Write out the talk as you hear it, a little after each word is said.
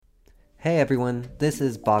Hey everyone, this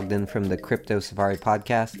is Bogdan from the Crypto Safari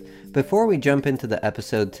podcast. Before we jump into the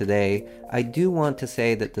episode today, I do want to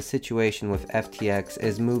say that the situation with FTX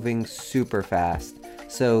is moving super fast.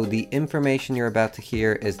 So the information you're about to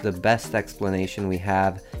hear is the best explanation we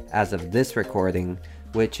have as of this recording,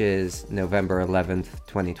 which is November 11th,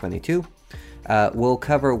 2022. We'll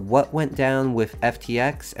cover what went down with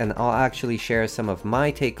FTX, and I'll actually share some of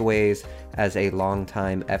my takeaways as a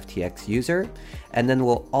longtime FTX user. And then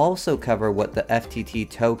we'll also cover what the FTT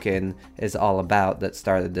token is all about that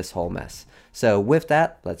started this whole mess. So with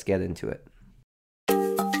that, let's get into it.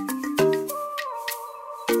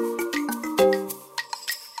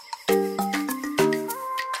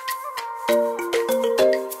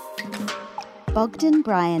 Bogdan,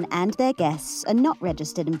 Brian, and their guests are not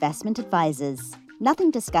registered investment advisors.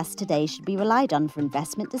 Nothing discussed today should be relied on for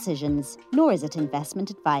investment decisions, nor is it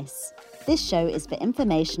investment advice. This show is for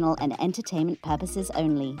informational and entertainment purposes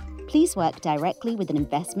only. Please work directly with an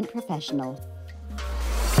investment professional.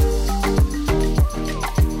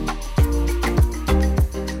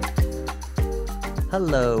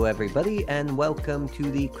 Hello, everybody, and welcome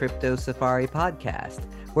to the Crypto Safari podcast,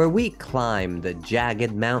 where we climb the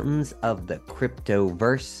jagged mountains of the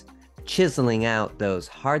cryptoverse, chiseling out those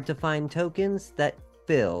hard-to-find tokens that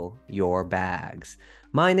fill your bags.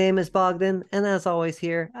 My name is Bogdan, and as always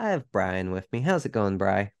here, I have Brian with me. How's it going,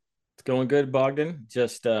 Bri? It's going good, Bogdan.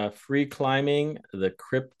 Just free climbing the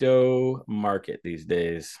crypto market these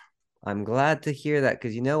days. I'm glad to hear that,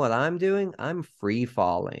 because you know what I'm doing? I'm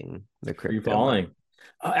free-falling the crypto market.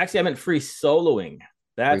 Actually, I meant free soloing.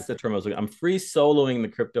 That's the term I was looking. I'm free soloing the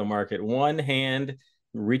crypto market. One hand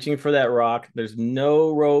reaching for that rock. There's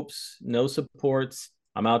no ropes, no supports.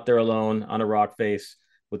 I'm out there alone on a rock face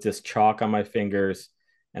with this chalk on my fingers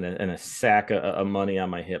and a sack of money on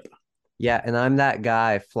my hip. Yeah, and I'm that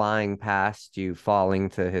guy flying past you, falling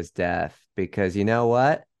to his death, because you know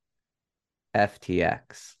what?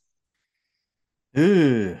 FTX.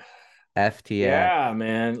 Ugh. FTX. Yeah,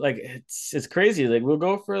 man. Like it's crazy. Like we'll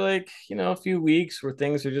go for a few weeks where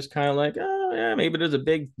things are just kind of like, oh yeah, maybe there's a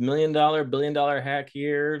big $1 million, $billion hack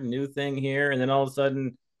here, new thing here, and then all of a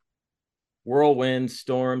sudden whirlwind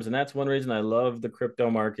storms. And that's one reason I love the crypto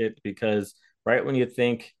market, because right when you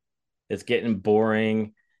think it's getting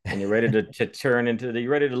boring and you're ready to turn into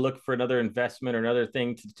you're ready to look for another investment or another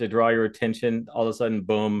thing to draw your attention, all of a sudden,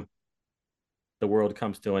 boom, the world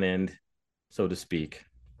comes to an end, so to speak.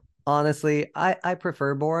 Honestly, I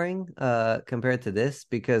prefer boring compared to this,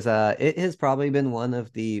 because it has probably been one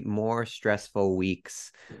of the more stressful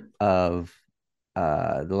weeks of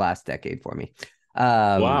the last decade for me.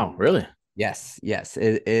 Wow, really? Yes,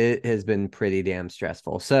 it has been pretty damn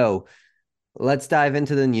stressful. So let's dive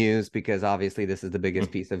into the news, because obviously this is the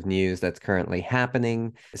biggest piece of news that's currently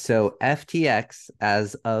happening. So FTX,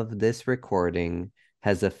 as of this recording,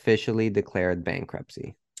 has officially declared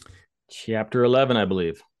bankruptcy. Chapter 11, I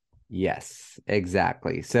believe. Yes,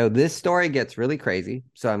 exactly. So this story gets really crazy.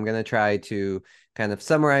 So I'm going to try to kind of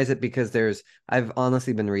summarize it, because I've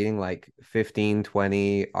honestly been reading like 15,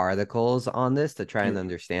 20 articles on this to try and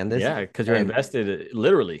understand this. Yeah, because you're invested,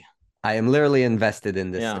 literally. I am literally invested in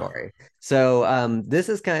this story. So this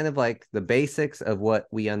is kind of like the basics of what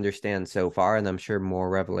we understand so far, and I'm sure more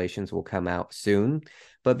revelations will come out soon.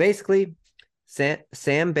 But basically, Sam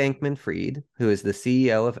Bankman-Fried, who is the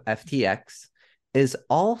CEO of FTX, is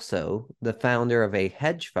also the founder of a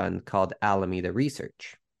hedge fund called Alameda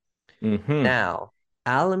Research. Now,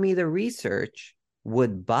 Alameda Research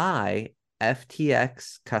would buy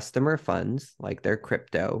FTX customer funds, like their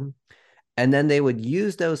crypto, and then they would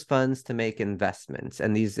use those funds to make investments,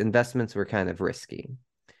 and these investments were kind of risky.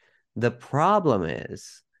 The problem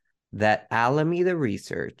is that Alameda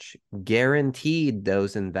Research guaranteed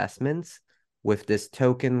those investments with this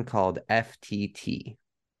token called FTT,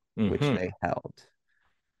 which they held.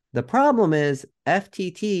 The problem is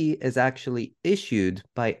FTT is actually issued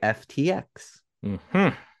by FTX.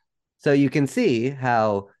 So you can see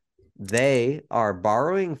how they are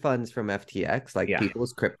borrowing funds from FTX, like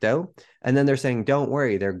people's crypto, and then they're saying, don't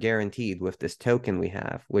worry, they're guaranteed with this token we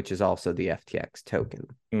have, which is also the FTX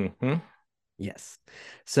token. Yes.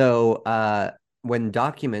 So when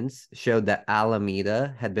documents showed that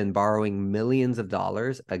Alameda had been borrowing millions of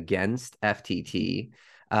dollars against FTT,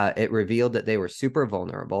 it revealed that they were super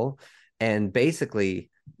vulnerable, and basically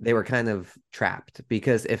they were kind of trapped,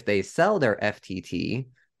 because if they sell their FTT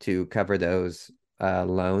to cover those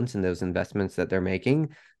loans and those investments that they're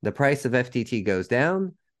making, the price of FTT goes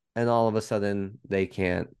down, and all of a sudden they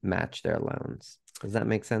can't match their loans. Does that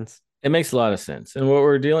make sense? It makes a lot of sense. And what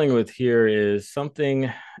we're dealing with here is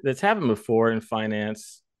something that's happened before in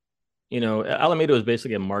finance. Alameda was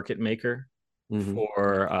basically a market maker Mm-hmm.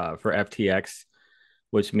 for FTX,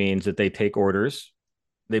 which means that they take orders,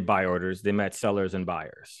 they buy orders, they met sellers and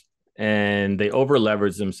buyers, and they over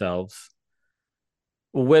leverage themselves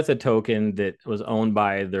with a token that was owned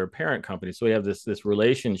by their parent company. So we have this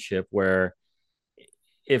relationship where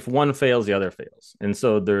if one fails, the other fails, and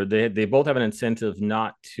so they both have an incentive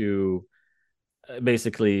not to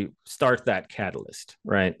basically start that catalyst,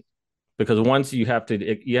 right? Because once you have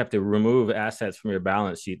to remove assets from your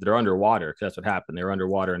balance sheet that are underwater, because that's what happened. They were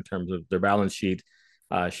underwater in terms of their balance sheet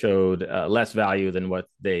showed less value than what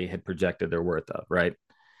they had projected their worth of, right?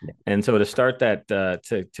 Yeah. And so to start that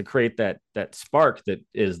to create that spark that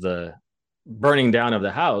is the burning down of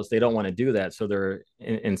the house, they don't want to do that, so they're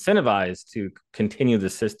incentivized to continue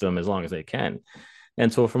the system as long as they can.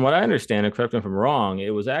 And so, from what I understand, and correct me if I'm wrong,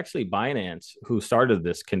 it was actually Binance who started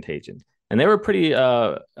this contagion. And they were pretty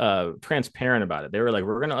transparent about it. They were like,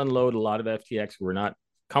 we're going to unload a lot of FTX. We're not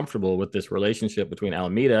comfortable with this relationship between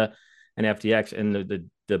Alameda and FTX and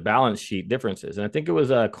the balance sheet differences. And I think it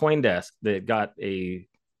was CoinDesk that got a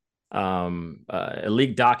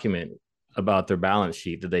leaked document about their balance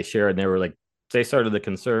sheet that they shared. And they were like, they started the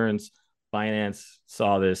concerns. Binance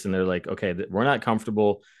saw this and they're like, okay, we're not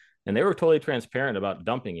comfortable. And they were totally transparent about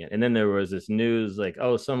dumping it. And then there was this news like,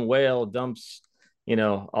 oh, some whale dumps,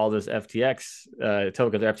 all this FTX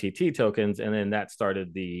tokens, FTT tokens. And then that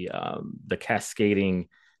started the cascading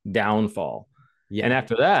downfall. Yeah. And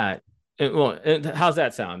after that, how's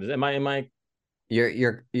that sound? Am I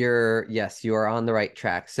Yes, you are on the right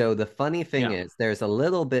track. So the funny thing yeah. is there's a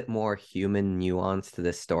little bit more human nuance to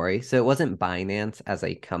this story. So it wasn't Binance as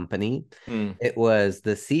a company. It was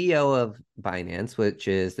the CEO of Binance, which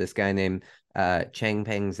is this guy named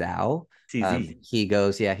Changpeng Zhao. CZ. He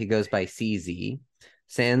goes by CZ.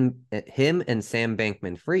 Him and Sam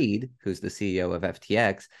Bankman-Fried, who's the CEO of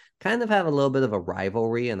FTX, kind of have a little bit of a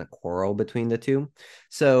rivalry and a quarrel between the two.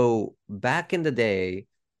 So back in the day,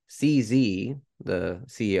 CZ, the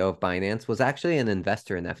CEO of Binance, was actually an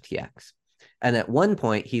investor in FTX. And at one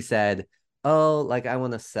point he said, oh, like I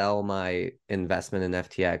want to sell my investment in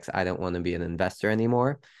FTX. I don't want to be an investor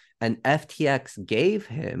anymore. And FTX gave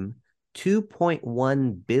him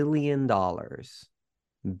 $2.1 billion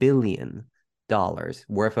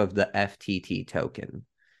worth of the FTT token.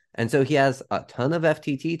 And so he has a ton of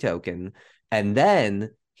FTT token. And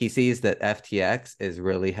then he sees that FTX is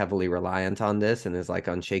really heavily reliant on this and is like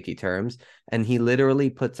on shaky terms. And he literally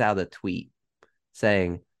puts out a tweet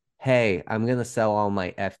saying, hey, I'm going to sell all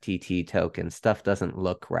my FTT tokens. Stuff doesn't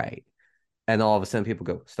look right. And all of a sudden people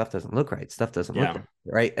go, stuff doesn't look right. Stuff doesn't look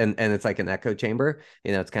right. And it's like an echo chamber.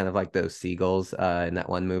 It's kind of like those seagulls in that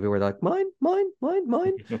one movie where they're like, mine,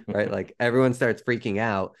 right? Like everyone starts freaking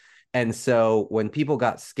out. And so when people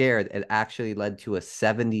got scared, it actually led to a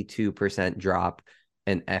 72% drop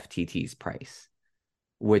in FTT's price,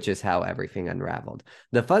 which is how everything unraveled.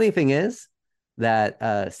 The funny thing is that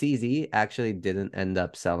CZ actually didn't end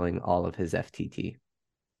up selling all of his FTT.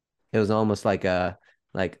 It was almost like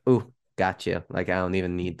ooh, gotcha. Like I don't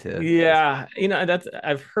even need to. Yeah, that's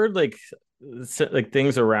I've heard like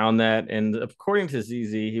things around that, and according to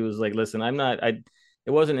ZZ, he was like, "Listen, it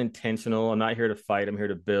wasn't intentional. I'm not here to fight. I'm here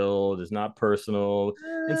to build. It's not personal."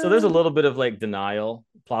 And so there's a little bit of like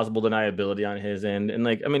plausible deniability on his end, and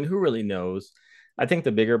like, I mean, who really knows? I think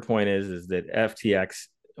the bigger point is that FTX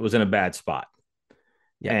was in a bad spot,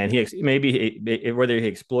 and whether he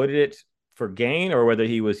exploited it for gain or whether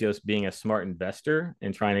he was just being a smart investor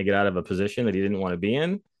and trying to get out of a position that he didn't want to be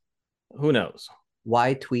in, who knows?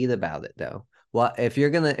 Why tweet about it though? Well, if you're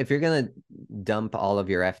gonna dump all of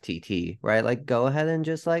your FTT, right? Like go ahead and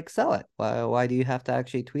just like sell it. Why do you have to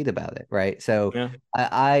actually tweet about it, right? So yeah.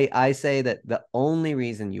 I say that the only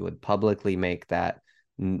reason you would publicly make that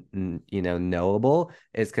knowable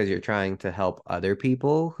is because you're trying to help other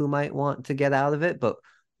people who might want to get out of it. But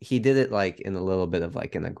he did it like in a little bit of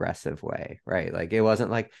like an aggressive way, right? Like it wasn't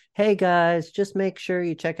like, hey guys, just make sure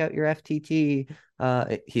you check out your FTT.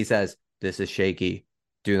 He says, this is shaky.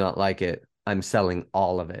 Do not like it. I'm selling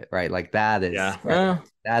all of it, right? Like that is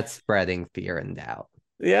that's spreading fear and doubt.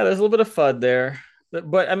 Yeah, there's a little bit of FUD there.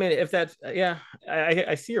 But I mean, if that's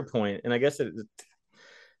I see your point, and I guess it's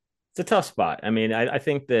a tough spot. I mean, I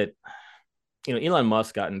think that Elon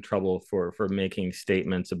Musk got in trouble for making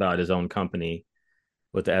statements about his own company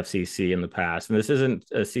with the FCC in the past, and this isn't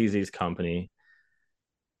a CZ's company.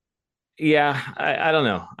 Yeah, I don't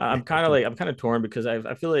know. I'm kind of torn because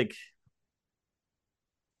I feel like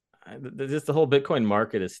just the whole Bitcoin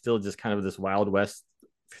market is still just kind of this Wild West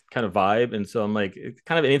kind of vibe, and so I'm like,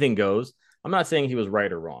 kind of anything goes. I'm not saying he was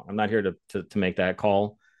right or wrong. I'm not here to make that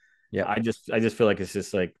call. Yeah, I just feel like it's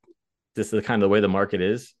just like this is kind of the way the market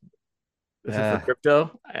is for Uh,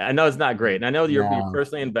 crypto. I know it's not great, and I know you're no,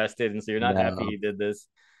 personally invested, and so you're not happy no. you did this.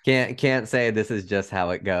 Can't say this is just how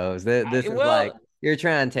it goes. This is like Well, you're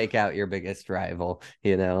trying to take out your biggest rival,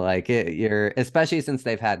 like you're especially since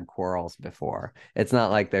they've had quarrels before. It's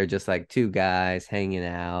not like they're just like two guys hanging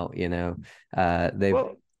out. They've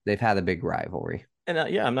well, they've had a big rivalry. and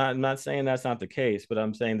yeah, I'm not saying that's not the case, but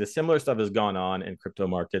I'm saying the similar stuff has gone on in crypto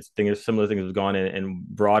markets. Similar things have gone in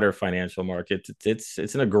broader financial markets.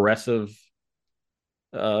 It's an aggressive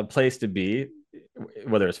place to be,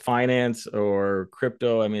 whether it's finance or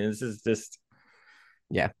crypto. I mean, this is just,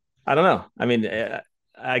 Yeah. I don't know. I mean,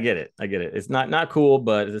 I get it. I get it. It's not cool,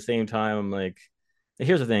 but at the same time, I'm like,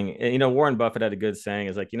 here's the thing. Warren Buffett had a good saying: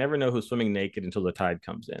 "Is like you never know who's swimming naked until the tide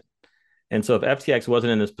comes in." And so, if FTX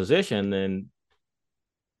wasn't in this position, then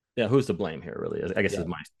yeah, who's to blame here? Really, I guess Yeah. is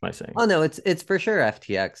my saying. Oh no, it's for sure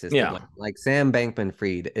FTX is to Yeah, blame. Like Sam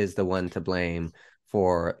Bankman-Fried is the one to blame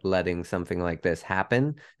for letting something like this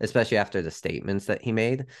happen, especially after the statements that he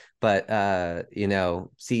made. But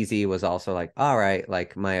CZ was also like, all right,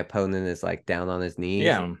 like my opponent is like down on his knees.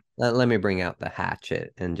 yeah, Let me bring out the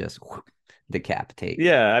hatchet and just decapitate.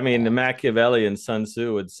 yeah. I mean, Machiavelli and Sun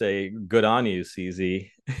Tzu would say, "Good on you,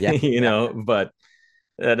 CZ." Yeah, But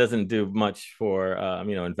that doesn't do much for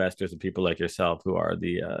investors and people like yourself who are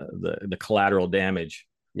the collateral damage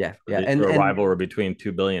yeah, for, yeah. And for a and rivalry between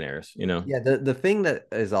two billionaires. yeah, the thing that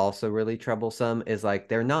is also really troublesome is like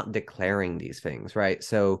they're not declaring these things, right?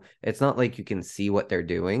 So it's not like you can see what they're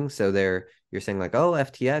doing. So you're saying like, oh,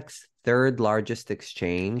 FTX, third largest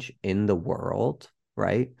exchange in the world,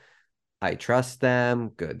 right? I trust them,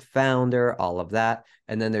 good founder, all of that.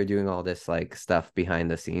 And then they're doing all this like stuff behind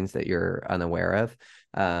the scenes that you're unaware of.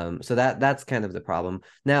 So that's kind of the problem.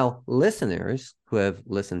 Now, listeners who have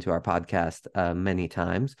listened to our podcast many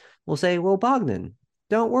times will say, well, Bogdan,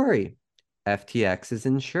 don't worry. FTX is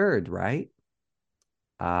insured, right?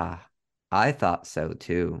 Ah, I thought so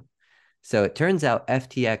too. So it turns out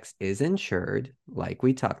FTX is insured, like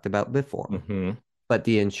we talked about before, Mm-hmm. but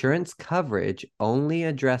the insurance coverage only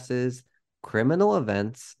addresses criminal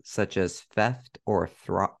events such as theft or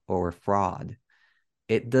fraud.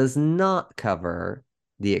 It does not cover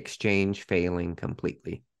the exchange failing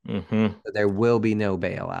completely. Mm-hmm. So there will be no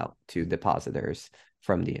bailout to depositors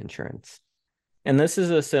from the insurance. And this is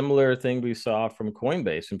a similar thing we saw from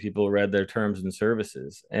Coinbase when people read their terms and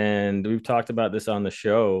services. And we've talked about this on the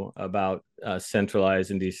show about centralized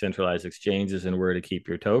and decentralized exchanges and where to keep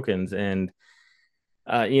your tokens. And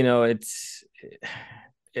I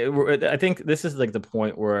think this is like the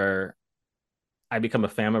point where I become a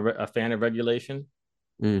fan of regulation.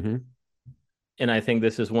 Mm-hmm. And I think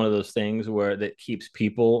this is one of those things where that keeps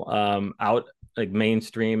people out, like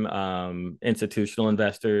mainstream institutional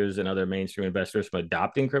investors and other mainstream investors, from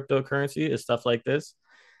adopting cryptocurrency is stuff like this.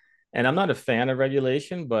 And I'm not a fan of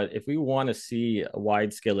regulation, but if we want to see a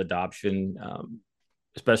wide scale adoption,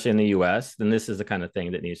 especially in the US, then this is the kind of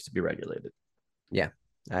thing that needs to be regulated. Yeah,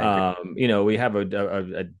 I agree. We have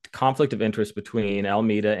a conflict of interest between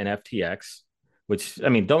Alameda and FTX, which, I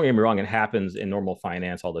mean, don't get me wrong, it happens in normal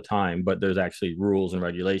finance all the time, but there's actually rules and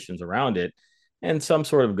regulations around it and some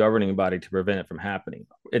sort of governing body to prevent it from happening.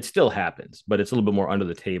 It still happens, but it's a little bit more under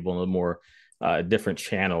the table and a little more different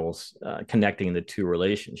channels connecting the two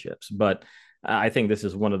relationships. But I think this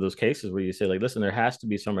is one of those cases where you say, like, listen, there has to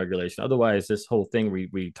be some regulation. Otherwise, this whole thing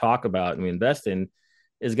we talk about and we invest in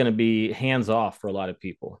is going to be hands off for a lot of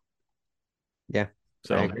people. Yeah, I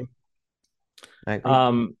So, agree. I agree.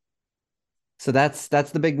 um, So that's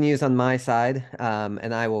the big news on my side.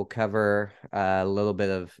 And I will cover a little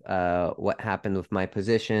bit of what happened with my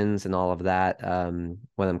positions and all of that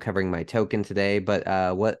when I'm covering my token today.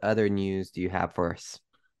 But what other news do you have for us?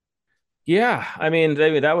 yeah, I mean,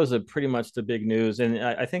 David, that was a pretty much the big news, and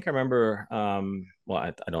I think I remember. Well,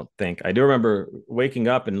 I don't think I do remember waking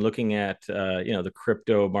up and looking at the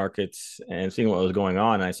crypto markets and seeing what was going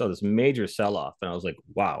on. And I saw this major sell off, and I was like,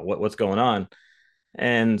 "Wow, what's going on?"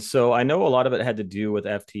 And so I know a lot of it had to do with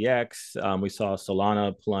FTX. We saw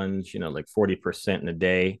Solana plunge, like 40% in a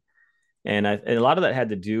day, and a lot of that had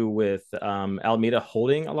to do with Alameda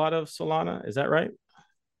holding a lot of Solana. Is that right?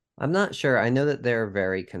 I'm not sure. I know that they're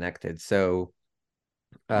very connected. So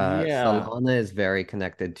Yeah. Solana is very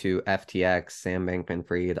connected to FTX, Sam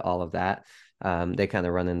Bankman-Fried, all of that. They kind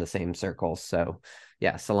of run in the same circles. So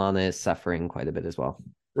yeah, Solana is suffering quite a bit as well.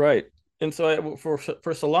 Right. And so for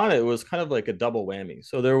Solana, it was kind of like a double whammy.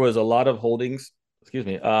 So there was a lot of holdings, excuse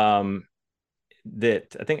me, that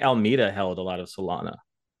I think Alameda held a lot of Solana.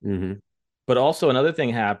 Mm-hmm. But also another thing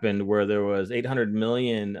happened where there was 800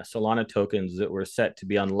 million Solana tokens that were set to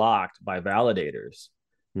be unlocked by validators.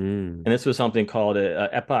 Mm. And this was something called a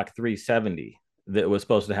Epoch 370 that was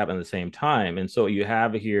supposed to happen at the same time. And so what you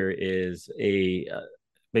have here is a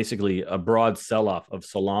basically a broad sell-off of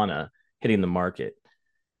Solana hitting the market,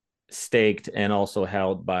 staked and also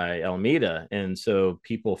held by Alameda. And so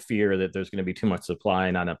people fear that there's going to be too much supply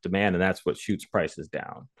and not enough demand, and that's what shoots prices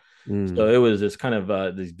down. So Mm. it was this kind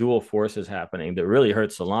of these dual forces happening that really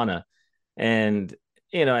hurt Solana. And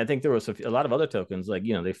I think there was a lot of other tokens like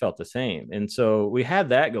they felt the same, and so we had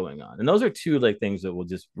that going on. And those are two like things that will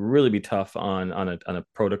just really be tough on a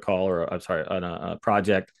protocol, or I'm sorry, on a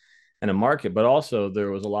project and a market. But also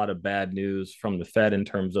there was a lot of bad news from the Fed in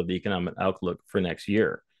terms of the economic outlook for next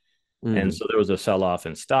year. And Mm. so there was a sell off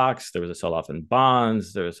in stocks, there was a sell off in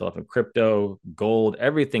bonds, there was a sell off in crypto, gold,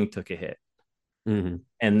 everything took a hit. Mm.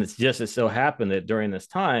 And it's just it so happened that during this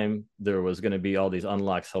time, there was going to be all these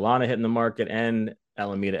unlocked Solana hitting the market and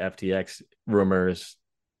Alameda FTX rumors,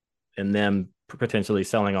 and them potentially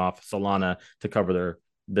selling off Solana to cover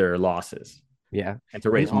their losses Yeah. and to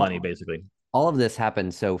And raise money, basically. all of this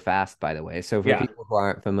happened so fast, by the way. So for Yeah. people who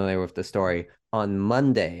aren't familiar with the story, on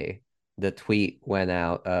Monday, the tweet went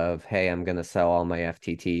out of, hey, I'm going to sell all my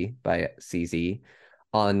FTT by CZ.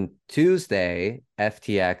 On Tuesday,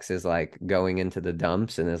 FTX is like going into the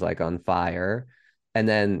dumps and is like on fire. And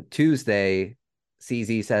then Tuesday,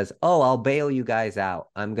 CZ says, oh, I'll bail you guys out.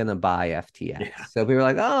 I'm going to buy Yeah. FTX. So people are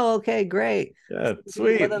like, oh, okay, great. Yeah. CZ, what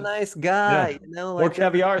Sweet. a nice guy. Yeah. More Like,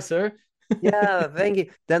 caviar, sir. yeah, thank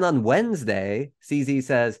you. Then on Wednesday, CZ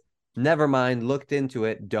says, never mind, looked into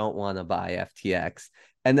it, don't want to buy FTX.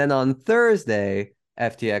 And then on Thursday,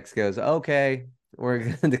 FTX goes, okay, we're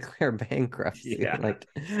going to declare bankruptcy. Yeah. Like,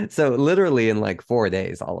 so literally in like 4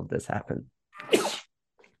 days, all of this happened.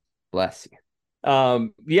 Bless you.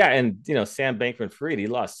 Yeah, and Sam Bankman-Fried, he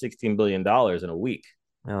lost $16 billion in a week.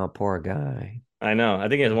 Oh, poor guy. I know. I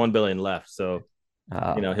think he has 1 billion left. So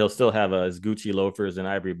Oh. he'll still have his Gucci loafers and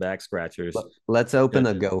ivory back scratchers. Let's open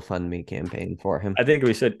a GoFundMe campaign for him. I think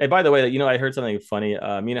we should. Hey, by the way, I heard something funny. You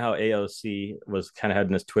know how AOC was kind of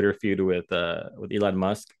having this Twitter feud with Elon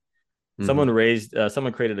Musk. Mm-hmm.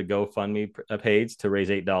 Someone created a GoFundMe page to raise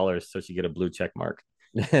 $8 so she get a blue check mark.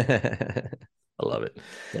 I love it.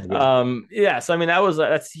 Yeah. So I mean,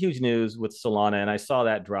 that's huge news with Solana, and I saw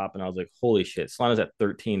that drop, and I was like, holy shit, Solana's at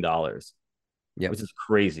 $13, Yep. which is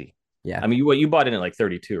crazy. Yeah. I mean, you bought in at like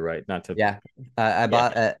 32, right? Not to. Yeah. I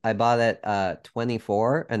bought at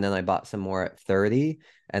 24, and then I bought some more at 30,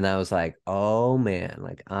 and I was like, oh man,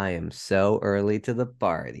 like I am so early to the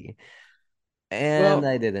party. And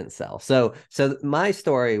Well, I didn't sell. So my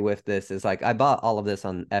story with this is like I bought all of this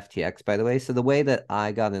on FTX, by the way. So the way that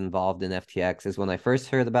I got involved in FTX is when I first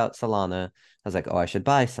heard about Solana, I was like, oh, I should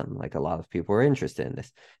buy some. Like a lot of people were interested in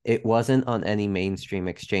this. It wasn't on any mainstream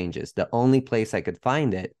exchanges. The only place I could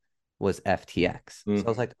find it was FTX. So I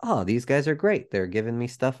was like, oh, these guys are great. They're giving me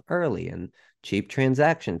stuff early and cheap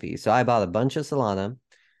transaction fees. So I bought a bunch of Solana.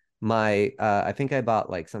 I think I bought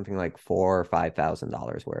like something like $4,000 or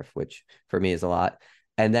 $5,000 worth, which for me is a lot.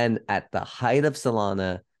 And then at the height of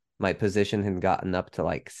Solana, my position had gotten up to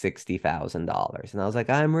like $60,000. And I was like,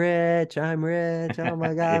 I'm rich. I'm rich. Oh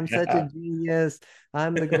my God, I'm such a genius.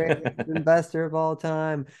 I'm the greatest investor of all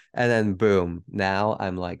time. And then boom, now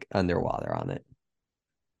I'm like underwater on it.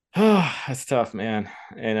 Oh, that's tough, man.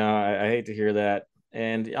 And I hate to hear that.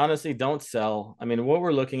 And honestly, don't sell. I mean, what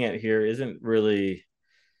we're looking at here isn't really.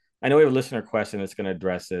 I know we have a listener question that's going to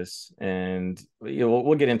address this, and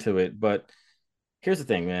we'll get into it. But here's the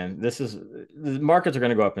thing, man. The markets are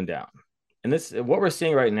going to go up and down, and what we're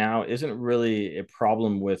seeing right now isn't really a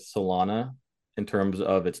problem with Solana in terms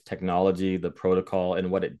of its technology, the protocol,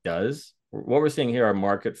 and what it does. What we're seeing here are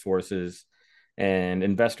market forces and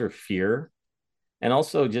investor fear, and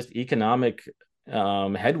also just economic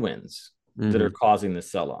headwinds that are causing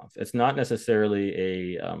this sell-off. It's not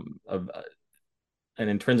necessarily an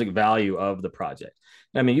intrinsic value of the project.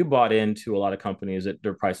 I mean, you bought into a lot of companies that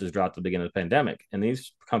their prices dropped at the beginning of the pandemic, and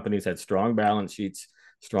these companies had strong balance sheets,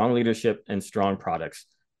 strong leadership, and strong products.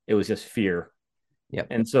 It was just fear. Yep.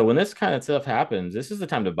 And so when this kind of stuff happens, this is the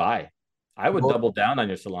time to buy. I would Well, double down on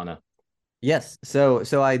your Solana. yes. So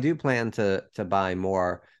I do plan to buy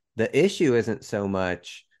more. The issue isn't so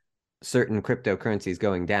much certain cryptocurrencies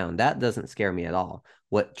going down. That doesn't scare me at all.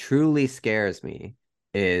 What truly scares me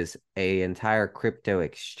is a entire crypto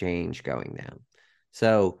exchange going down.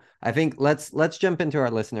 So I think let's jump into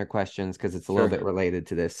our listener questions because it's a little bit related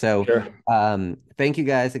to this. So Sure. thank you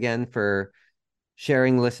guys again for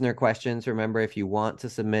sharing listener questions. Remember, if you want to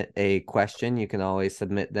submit a question, you can always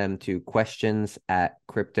submit them to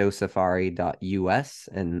questions@cryptosafari.us,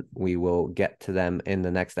 and we will get to them in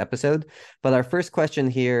the next episode. But our first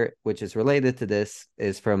question here, which is related to this,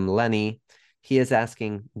 is from Lenny. He is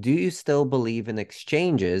asking, do you still believe in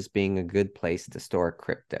exchanges being a good place to store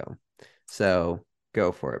crypto? So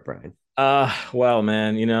go for it, Brian. Well,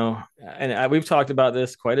 man, and we've talked about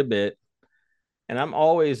this quite a bit, and I'm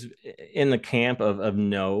always in the camp of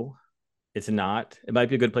no, it's not. It might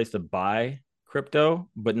be a good place to buy crypto,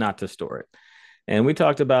 but not to store it. And we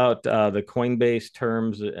talked about the Coinbase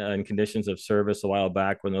terms and conditions of service a while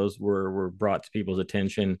back when those were brought to people's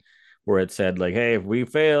attention, where it said like, hey, if we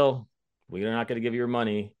fail, we're not going to give you your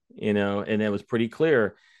money, and it was pretty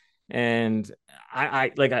clear. And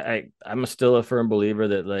I'm still a firm believer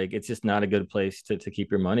that like it's just not a good place to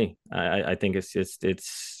keep your money. I think I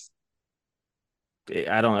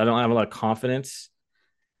don't have a lot of confidence,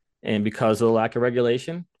 and because of the lack of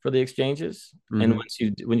regulation for the exchanges. Mm-hmm. And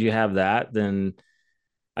when you have that, then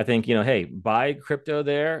I think, hey, buy crypto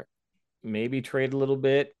there, maybe trade a little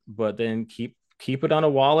bit, but then keep it on a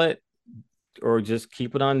wallet, or just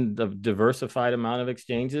keep it on the diversified amount of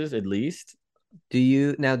exchanges at least. Do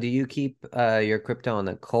you keep your crypto on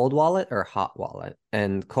a cold wallet or hot wallet?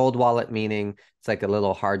 And cold wallet meaning it's like a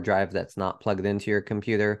little hard drive that's not plugged into your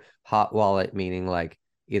computer. Hot wallet meaning like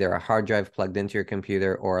either a hard drive plugged into your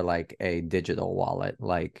computer or like a digital wallet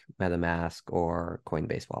like MetaMask or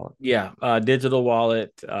Coinbase wallet. Yeah, digital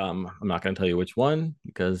wallet. I'm not going to tell you which one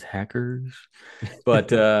because hackers.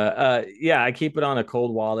 But yeah, I keep it on a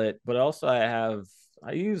cold wallet. But also I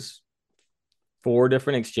use 4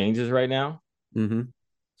 different exchanges right now. Mm-hmm.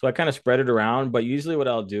 So I kind of spread it around. But usually what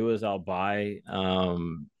I'll do is I'll buy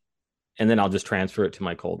and then I'll just transfer it to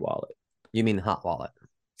my cold wallet. You mean hot wallet?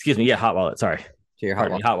 Excuse me. Yeah, hot wallet. Sorry. To your hot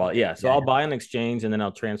wallet. Hot wallet. Yeah. So I'll buy an exchange and then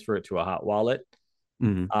I'll transfer it to a hot wallet.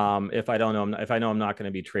 Mm-hmm. If I know I'm not going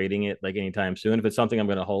to be trading it like anytime soon, if it's something I'm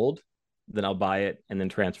going to hold, then I'll buy it and then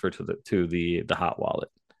transfer to the hot wallet.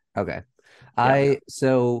 Okay. Yeah.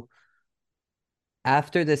 So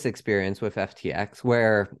after this experience with FTX,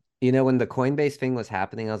 where when the Coinbase thing was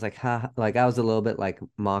happening, I was like, like I was a little bit like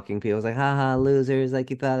mocking people. I was like, haha, losers,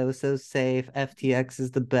 like you thought it was so safe. FTX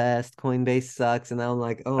is the best, Coinbase sucks. And now I'm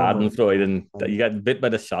like, oh, Schadenfreude. You got bit by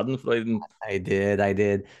the Schadenfreude. I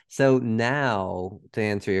did. So now to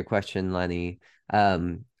answer your question, Lenny,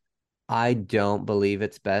 I don't believe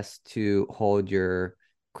it's best to hold your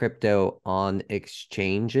crypto on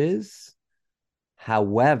exchanges.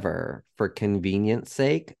 However, for convenience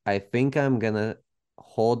sake, I think I'm going to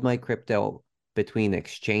hold my crypto between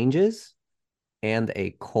exchanges and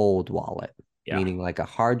a cold wallet, meaning like a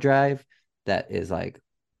hard drive that is like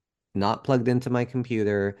not plugged into my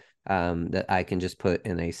computer, that I can just put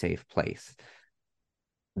in a safe place.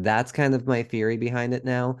 That's kind of my theory behind it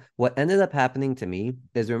now. What ended up happening to me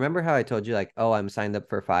is, remember how I told you like, oh, I'm signed up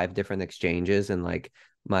for 5 different exchanges and like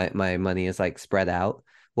my money is like spread out.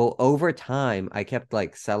 Well, over time, I kept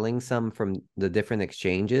like selling some from the different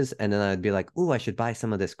exchanges, and then I'd be like, "Ooh, I should buy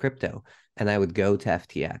some of this crypto," and I would go to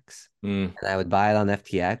FTX, and I would buy it on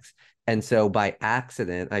FTX. And so by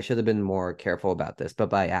accident, I should have been more careful about this, but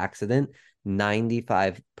by accident,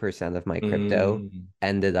 95% of my crypto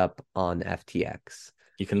ended up on FTX.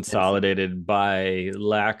 You consolidated by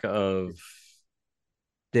lack of.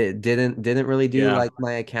 Didn't really do like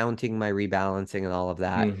my accounting, my rebalancing, and all of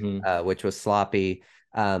that, which was sloppy.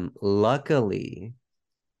 Luckily,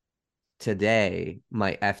 today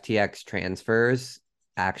my FTX transfers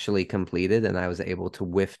actually completed, and I was able to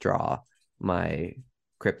withdraw my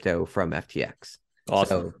crypto from FTX.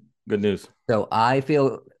 Awesome. Good news. So I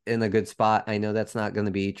feel in a good spot. I know that's not going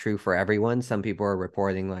to be true for everyone. Some people are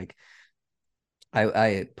reporting like,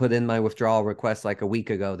 I put in my withdrawal request like a week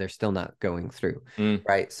ago. They're still not going through,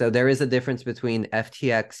 right? So there is a difference between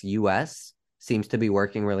FTX US seems to be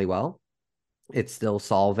working really well. It's still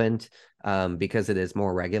solvent because it is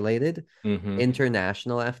more regulated.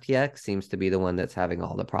 International FTX seems to be the one that's having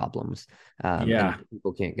all the problems. And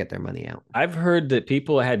people can't get their money out. I've heard that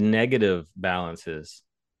people had negative balances.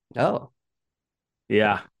 Oh.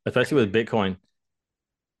 Yeah, especially with Bitcoin.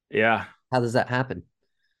 Yeah. How does that happen?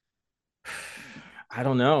 I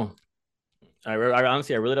don't know. I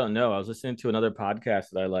honestly, I really don't know. I was listening to another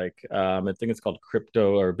podcast that I like. I think it's called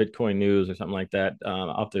Crypto or Bitcoin News or something like that.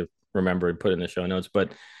 I'll have to remember and put it in the show notes.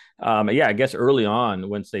 But yeah, I guess early on,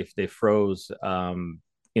 once they froze,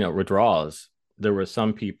 withdrawals, there were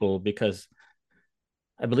some people, because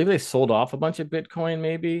I believe they sold off a bunch of Bitcoin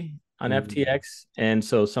maybe on FTX. And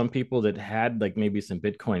so some people that had like maybe some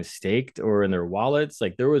Bitcoin staked or in their wallets,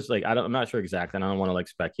 like there was like, I'm not sure exactly. And I don't want to like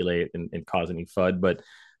speculate and cause any FUD, but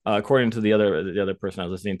according to the other person I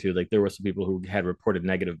was listening to, like there were some people who had reported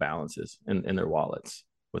negative balances in their wallets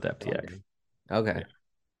with FTX. Okay.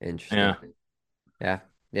 Interesting. Yeah. Yeah.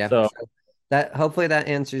 Yeah. So that hopefully that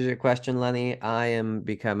answers your question, Lenny. I am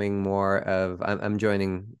becoming more of I'm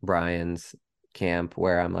joining Brian's camp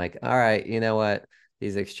where I'm like, all right, you know what?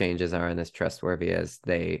 These exchanges aren't as trustworthy as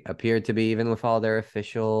they appear to be, even with all their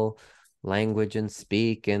official language and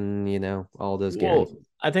speak and all those guarantees.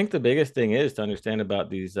 I think the biggest thing is to understand about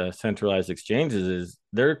these centralized exchanges is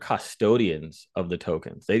they're custodians of the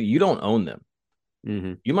tokens. You don't own them.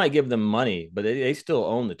 You might give them money, but they still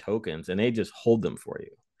own the tokens and they just hold them for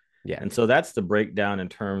you. Yeah. And so that's the breakdown in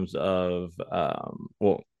terms of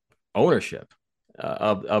ownership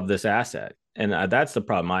of this asset. And that's the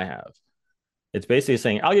problem I have. It's basically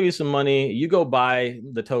saying, I'll give you some money, you go buy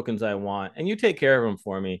the tokens I want, and you take care of them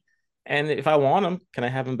for me. And if I want them, can I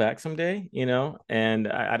have them back someday? And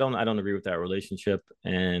I don't agree with that relationship,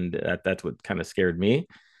 and that's what kind of scared me.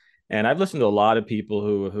 And I've listened to a lot of people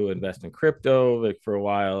who invest in crypto like for a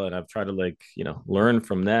while, and I've tried to learn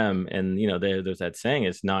from them. And there's that saying: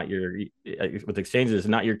 it's not your with exchanges, it's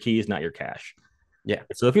not your keys, not your cash. Yeah.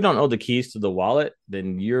 So if you don't own the keys to the wallet,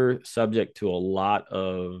 then you're subject to a lot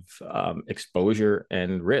of exposure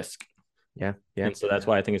and risk. Yeah. Yeah. And so that's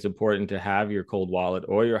why I think it's important to have your cold wallet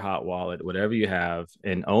or your hot wallet, whatever you have,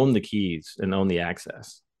 and own the keys and own the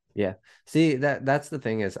access. Yeah. See, that's the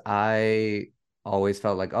thing is I always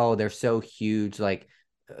felt like, oh, they're so huge. Like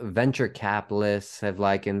venture capitalists have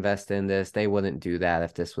like invested in this. They wouldn't do that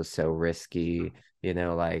if this was so risky.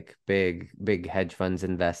 Like big hedge funds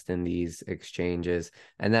invest in these exchanges.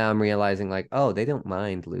 And now I'm realizing like, oh, they don't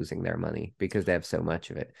mind losing their money because they have so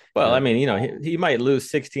much of it. Well, I mean, he might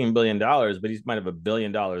lose $16 billion, but he might have $1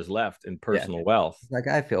 billion left in personal wealth. Like,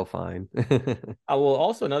 I feel fine. Well,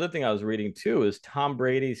 also another thing I was reading too is Tom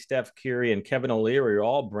Brady, Steph Curry, and Kevin O'Leary are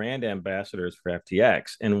all brand ambassadors for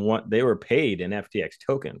FTX, and what they were paid in FTX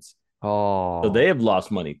tokens. Oh, so they have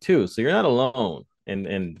lost money too. So you're not alone, and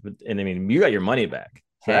I mean, you got your money back.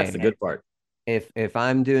 So that's the good part. If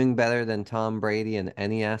I'm doing better than Tom Brady in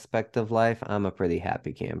any aspect of life, I'm a pretty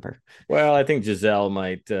happy camper. Well, I think Giselle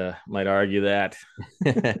might argue that,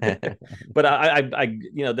 but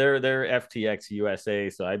they're FTX USA,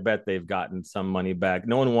 so I bet they've gotten some money back.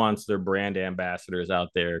 No one wants their brand ambassadors out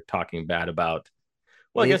there talking bad about.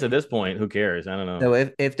 Well, I guess at this point, who cares? I don't know.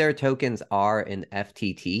 So if their tokens are in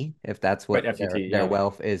FTT, if that's what their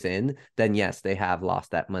wealth is in, then yes, they have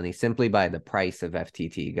lost that money simply by the price of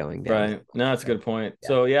FTT going down. Right. No, that's a good point. Yeah.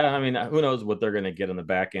 So yeah, I mean, who knows what they're going to get on the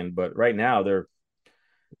back end, but right now they're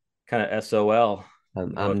kind of SOL.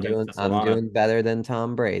 I'm doing better than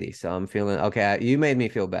Tom Brady, so I'm feeling okay. You made me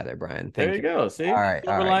feel better, Brian. Thank you. There you go. See, all right,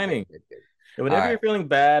 silver lining. Good. Whenever you're feeling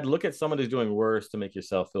bad, look at someone who's doing worse to make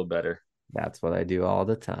yourself feel better. That's what I do all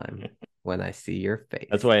the time when I see your face.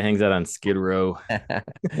 That's why it hangs out on Skid Row.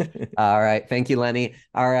 All right. Thank you, Lenny.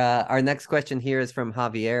 Our next question here is from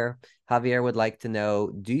Javier. Javier would like to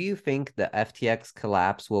know, do you think the FTX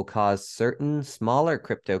collapse will cause certain smaller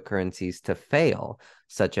cryptocurrencies to fail,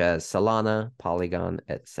 such as Solana, Polygon,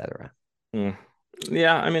 etc.?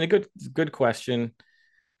 Yeah, I mean, a good question.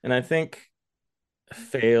 And I think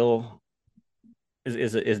fail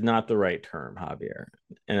is not the right term, Javier.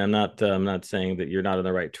 And I'm not saying that you're not on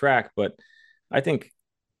the right track, but I think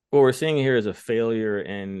what we're seeing here is a failure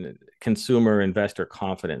in consumer investor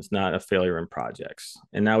confidence, not a failure in projects.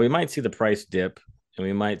 And now we might see the price dip and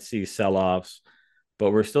we might see sell-offs,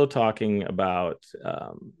 but we're still talking about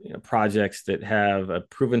projects that have a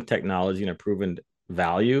proven technology and a proven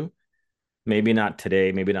value. Maybe not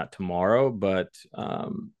today, maybe not tomorrow, but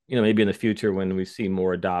maybe in the future when we see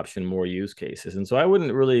more adoption, more use cases. And so I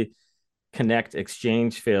wouldn't really connect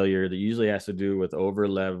exchange failure that usually has to do with over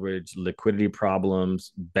leverage, liquidity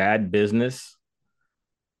problems, bad business,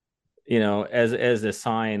 as a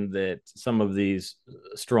sign that some of these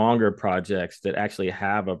stronger projects that actually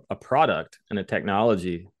have a product and a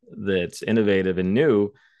technology that's innovative and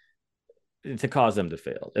new to cause them to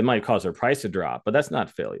fail. It might cause their price to drop, but that's not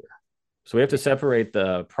failure. So we have to separate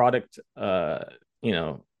the product,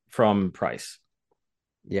 from price.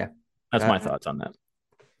 Yeah. That's my thoughts on that.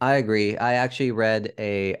 I agree. I actually read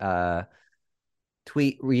a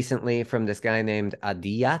tweet recently from this guy named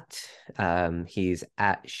Adiyat. He's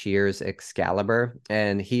at Shears Excalibur,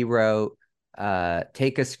 and he wrote,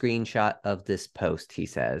 take a screenshot of this post, he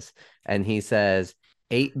says. And he says,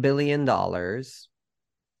 $8 billion,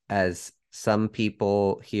 as some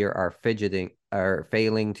people here are fidgeting are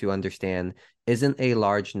failing to understand isn't a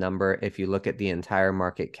large number if you look at the entire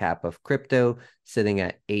market cap of crypto sitting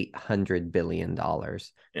at $800 billion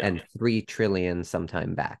and 3 trillion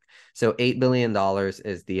sometime back. So $8 billion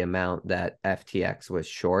is the amount that FTX was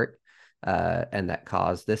short and that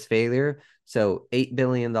caused this failure. So $8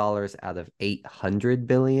 billion out of 800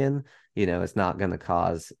 billion, it's not going to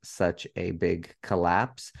cause such a big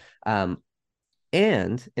collapse. And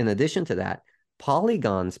in addition to that,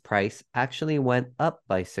 Polygon's price actually went up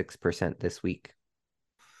by 6% this week.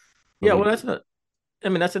 Yeah, well,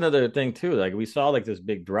 that's another thing too. Like we saw like this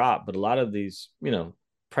big drop, but a lot of these,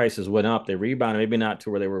 prices went up. They rebounded, maybe not to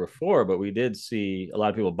where they were before, but we did see a lot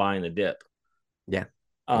of people buying the dip. Yeah.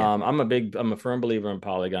 I'm a firm believer in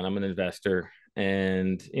Polygon. I'm an investor,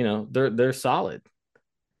 and they're solid.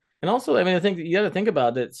 And also, I mean, I think you got to think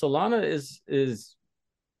about that. Solana is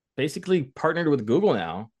basically partnered with Google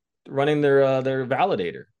now, running their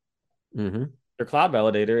validator. Mm-hmm. Their cloud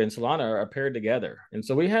validator and Solana are paired together. And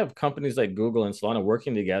so we have companies like Google and Solana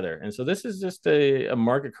working together. And so this is just a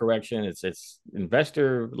market correction. It's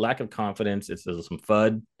investor lack of confidence. It's some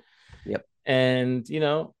FUD. Yep. And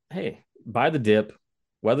hey, buy the dip,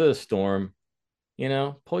 weather the storm,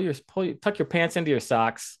 tuck your pants into your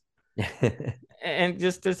socks and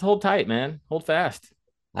just hold tight, man. Hold fast.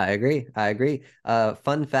 I agree.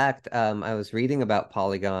 Fun fact, I was reading about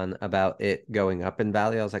Polygon, about it going up in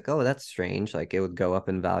value. I was like, oh, that's strange. Like it would go up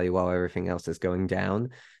in value while everything else is going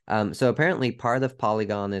down. So apparently part of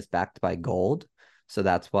Polygon is backed by gold. So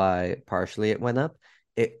that's why partially it went up.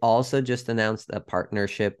 It also just announced a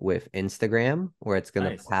partnership with Instagram where it's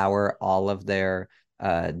going to power all of their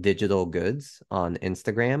digital goods on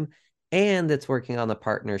Instagram. And it's working on a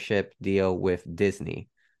partnership deal with Disney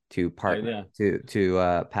to partner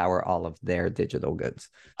to power all of their digital goods.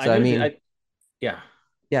 So I was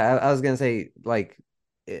gonna say, like,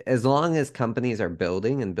 as long as companies are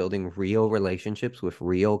building real relationships with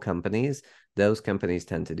real companies, those companies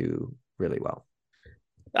tend to do really well.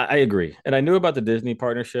 I agree, and I knew about the Disney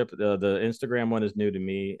partnership. The Instagram one is new to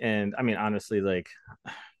me, and I mean, honestly, like,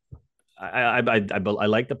 I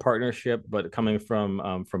like the partnership, but coming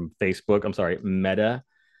from Facebook, I'm sorry, Meta.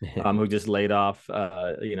 Who just laid off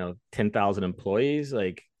 10,000 employees.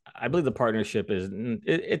 Like I believe the partnership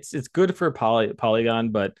it's good for Polygon,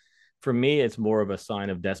 but for me it's more of a sign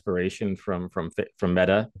of desperation from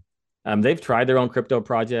Meta. They've tried their own crypto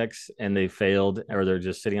projects and they failed, or they're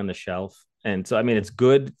just sitting on the shelf. And so I mean it's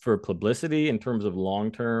good for publicity in terms of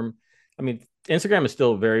long term. I mean Instagram is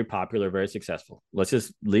still very popular, very successful. Let's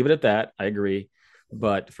just leave it at that. I agree.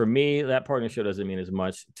 But for me, that partnership doesn't mean as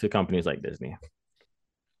much to companies like Disney.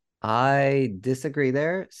 I disagree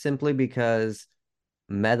there simply because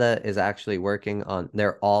Meta is actually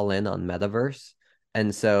they're all in on metaverse.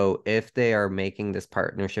 And so if they are making this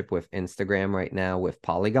partnership with Instagram right now with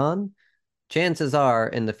Polygon, chances are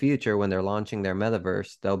in the future when they're launching their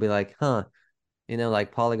metaverse, they'll be like,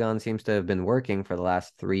 like Polygon seems to have been working for the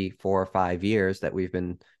last 3, 4, 5 years that we've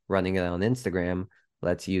been running it on Instagram.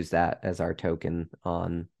 Let's use that as our token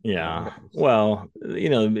on. Well,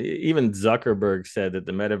 even Zuckerberg said that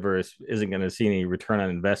the metaverse isn't going to see any return on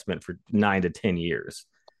investment for 9 to 10 years.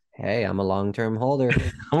 Hey, I'm a long-term holder.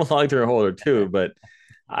 I'm a long-term holder too, but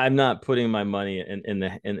I'm not putting my money in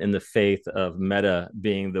the faith of Meta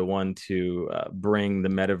being the one to bring the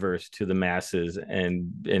metaverse to the masses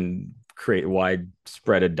and create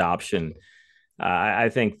widespread adoption. I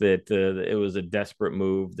think that it was a desperate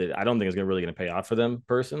move that I don't think is really going to pay off for them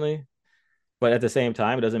personally. But at the same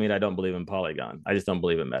time, it doesn't mean I don't believe in Polygon. I just don't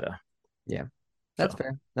believe in Meta. Yeah, that's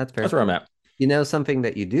fair. That's fair. That's where I'm at. Something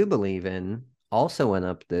that you do believe in also went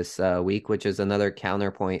up this week, which is another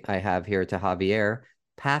counterpoint I have here to Javier.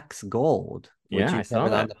 Pax Gold, which you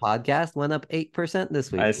covered on the podcast, went up 8%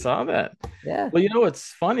 this week. I saw that. Yeah. Well,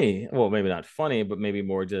 it's funny. Well, maybe not funny, but maybe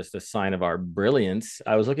more just a sign of our brilliance.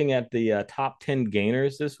 I was looking at the top 10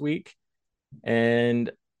 gainers this week,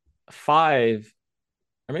 and 5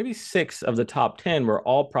 or maybe 6 of the top 10 were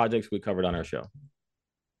all projects we covered on our show.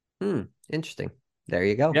 Interesting. There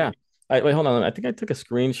you go. Yeah. Wait, hold on. I think I took a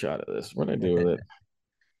screenshot of this. What did I do with it?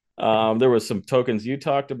 There was some tokens you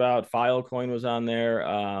talked about. Filecoin was on there.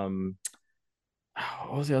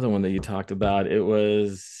 What was the other one that you talked about? It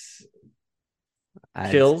was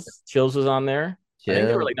Chills. Chills was on there. I think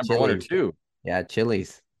they were like number 1 or 2. Yeah,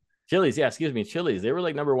 Chili's. Yeah, excuse me, Chili's. They were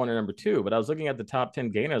like number 1 or number 2. But I was looking at the top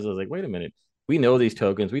 10 gainers. I was like, wait a minute. We know these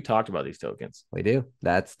tokens. We talked about these tokens. We do.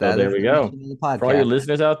 That there we go. The For all your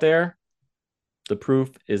listeners out there, the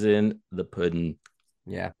proof is in the pudding.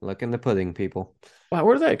 Yeah, look in the pudding, people. Wow,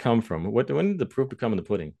 where did that come from? When did the proof become in the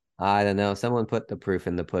pudding? I don't know. Someone put the proof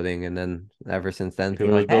in the pudding, and then ever since then, It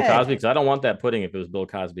people are was like, Bill "Hey, Cosby, because I don't want that pudding if it was Bill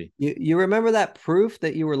Cosby. you remember that proof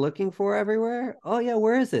that you were looking for everywhere? Oh yeah,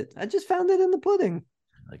 where is it? I just found it in the pudding."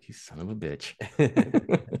 Like, you son of a bitch.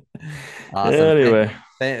 Awesome. Anyway,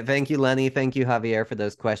 Thank you, Lenny. Thank you, Javier, for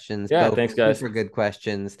those questions. yeah, Both thanks, guys. super good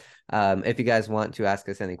questions. If you guys want to ask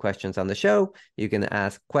us any questions on the show, you can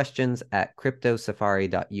ask questions at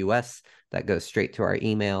cryptosafari.us. That goes straight to our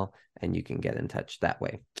email, and you can get in touch that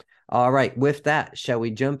way. All right, with that, shall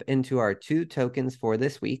we jump into our 2 tokens for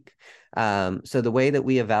this week? So the way that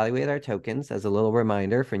we evaluate our tokens, as a little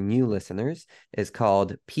reminder for new listeners, is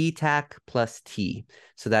called PTAC plus T.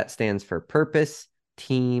 So that stands for purpose,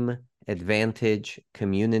 team, advantage,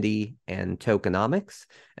 community, and tokenomics.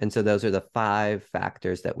 And so those are the 5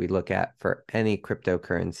 factors that we look at for any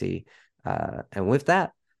cryptocurrency. And with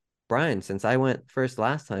that, Brian, since I went first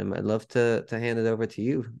last time, I'd love to hand it over to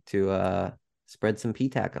you to spread some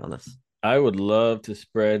PTAC on us. I would love to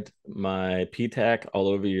spread my PTAC all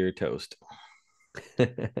over your toast.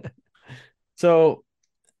 So,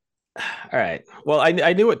 all right. Well,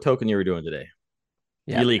 I knew what token you were doing today.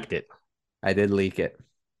 Yeah, you leaked it. I did leak it.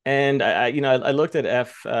 And I looked at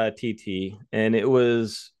FTT, and it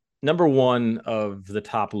was number 1 of the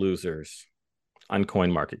top losers on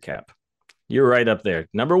CoinMarketCap. You're right up there,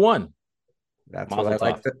 number 1. That's what I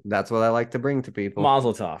like. That's what I like to bring to people.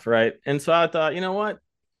 Mazel tov, right? And so I thought, you know what?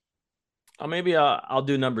 I'll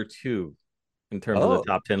do number 2 in terms of the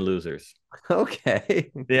top 10 losers. Okay.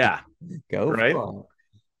 Yeah. Go right. for it.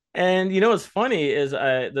 And what's funny is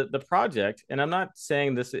the project, and I'm not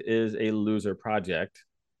saying this is a loser project.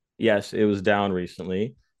 Yes, it was down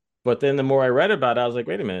recently. But then the more I read about it, I was like,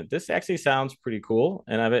 wait a minute, this actually sounds pretty cool.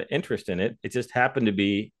 And I have an interest in it. It just happened to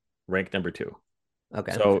be ranked number 2.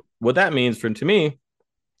 Okay. So what that means to me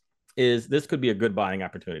is this could be a good buying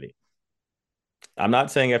opportunity. I'm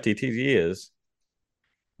not saying FTTG is.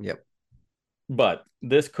 Yep. But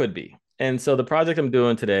this could be. And so the project I'm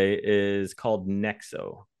doing today is called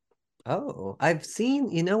Nexo. Oh, I've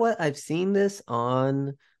seen, you know what? I've seen this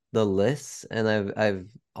on the list, and I've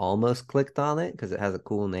almost clicked on it because it has a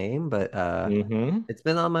cool name, but it's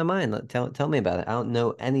been on my mind. Tell me about it. I don't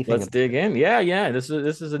know anything Let's about dig it. in. Yeah. This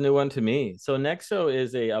is a new one to me. So Nexo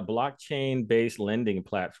is a blockchain-based lending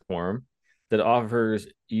platform that offers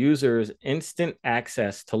users instant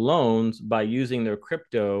access to loans by using their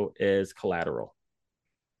crypto as collateral.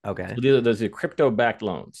 Okay. So those are crypto-backed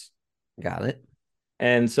loans. Got it.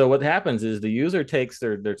 And so what happens is the user takes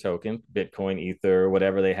their token, Bitcoin, Ether,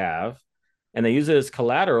 whatever they have, and they use it as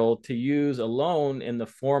collateral to use a loan in the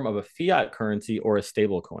form of a fiat currency or a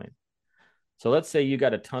stable coin. So let's say you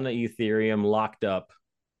got a ton of Ethereum locked up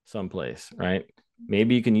someplace, right?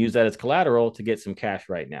 Maybe you can use that as collateral to get some cash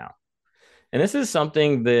right now. And this is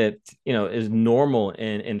something that, is normal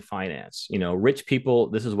in finance. Rich people,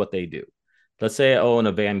 this is what they do. Let's say I own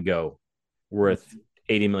a Van Gogh worth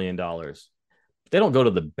 $80 million. They don't go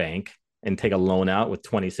to the bank and take a loan out with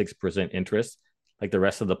 26% interest like the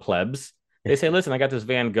rest of the plebs. They say, listen, I got this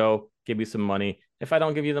Van Gogh, give me some money. If I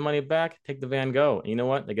don't give you the money back, take the Van Gogh. And you know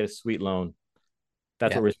what? They get a sweet loan.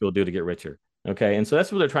 That's what rich people do to get richer. Okay. And so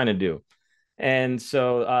that's what they're trying to do. And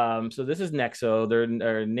so this is Nexo.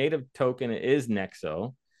 Their native token is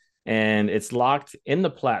Nexo, and it's locked in the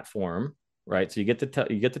platform, right? So you get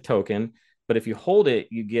the token, but if you hold it,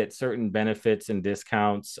 you get certain benefits and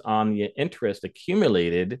discounts on the interest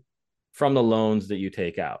accumulated from the loans that you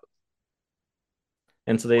take out.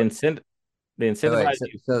 And so they incentivize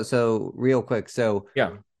you. So real quick. So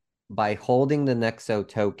yeah, by holding the Nexo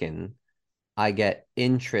token, I get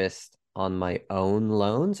interest on my own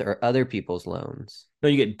loans or other people's loans? No,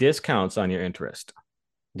 you get discounts on your interest.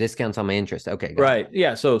 Discounts on my interest. Okay, right.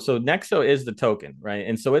 Yeah. So Nexo is the token, right?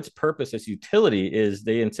 And so its purpose, its utility is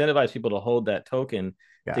they incentivize people to hold that token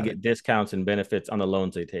to get discounts and benefits on the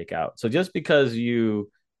loans they take out. So just because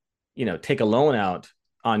you take a loan out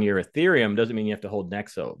on your Ethereum doesn't mean you have to hold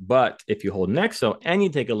Nexo. But if you hold Nexo and you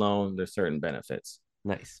take a loan, there's certain benefits.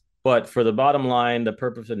 Nice. But for the bottom line, the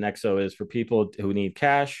purpose of Nexo is for people who need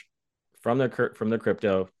cash from their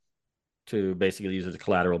crypto to basically use it as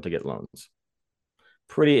collateral to get loans.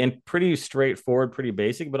 Pretty straightforward, pretty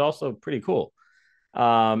basic, but also pretty cool.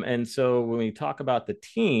 And so when we talk about the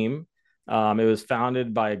team, it was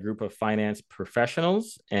founded by a group of finance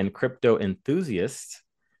professionals and crypto enthusiasts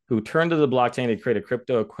who turned to the blockchain to create a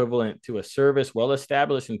crypto equivalent to a service well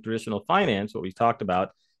established in traditional finance, what we talked about,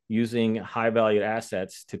 using high valued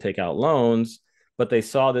assets to take out loans. But they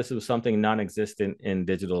saw this as something non-existent in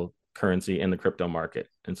digital currency in the crypto market.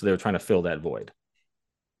 And so they were trying to fill that void.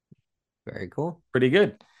 Very cool. Pretty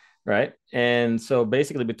good. Right. And so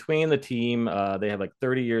basically, between the team, they have like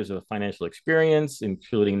 30 years of financial experience,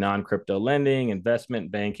 including non crypto lending,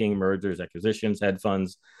 investment banking, mergers, acquisitions, hedge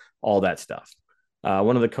funds, all that stuff.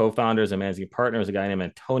 One of the co founders and managing partners is a guy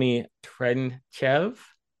named Tony Trenchev.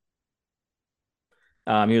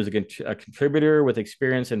 He was a contributor with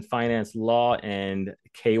experience in finance law and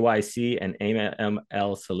KYC and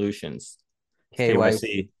AML solutions. It's KYC.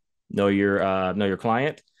 KYC, know your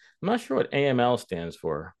client. I'm not sure what AML stands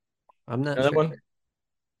for. I'm not Another sure. one.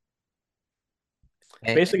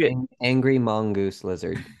 Basically, Angry mongoose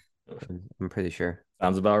lizard. I'm pretty sure.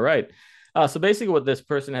 sounds about right. So basically, what this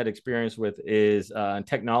person had experience with is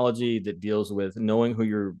technology that deals with knowing who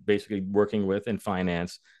you're basically working with in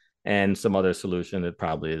finance, and some other solution that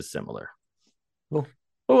probably is similar. Cool.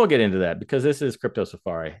 But we'll get into that because this is Crypto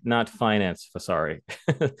Safari, not Finance Safari.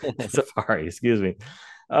 Safari, excuse me.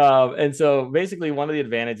 And so basically, one of the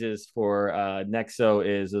advantages for Nexo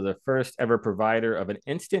is they're the first ever provider of an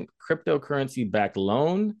instant cryptocurrency backed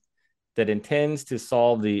loan that intends to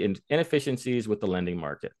solve the inefficiencies with the lending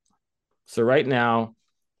market. So, right now,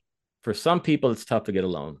 for some people, it's tough to get a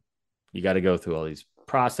loan. You got to go through all these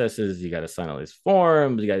processes, you got to sign all these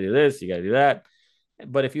forms, you got to do this, you got to do that.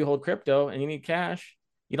 But if you hold crypto and you need cash,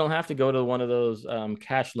 you don't have to go to one of those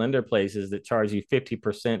cash lender places that charge you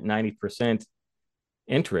 50%, 90%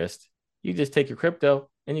 interest. You just take your crypto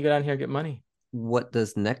and you go down here and get money. What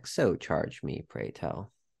does Nexo charge me, pray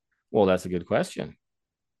tell? Well, that's a good question.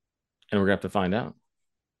 And we're going to have to find out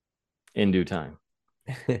in due time.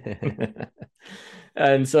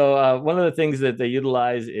 And so one of the things that they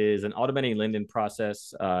utilize is an automating lending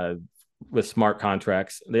process with smart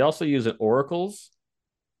contracts. They also use an oracles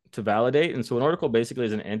to validate. And so an oracle basically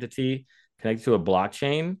is an entity connected to a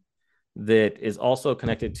blockchain that is also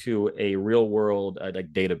connected to a real world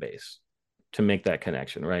like database to make that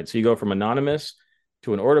connection, right? So you go from anonymous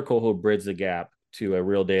to an oracle who will bridge the gap to a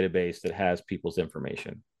real database that has people's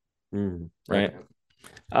information, right? Okay.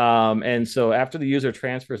 And so after the user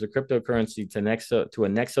transfers a cryptocurrency to a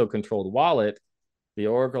Nexo controlled wallet, the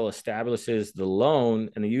oracle establishes the loan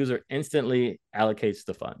and the user instantly allocates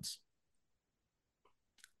the funds.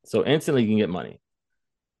 So instantly you can get money.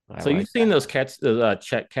 So you've seen those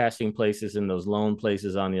check cashing places and those loan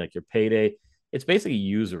places on like your payday. It's basically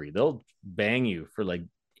usury. They'll bang you for like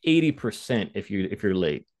 80% if you're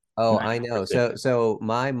late. Oh, I know. So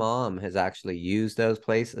my mom has actually used those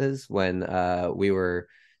places when we were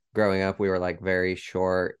growing up. We were like very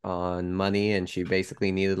short on money, and she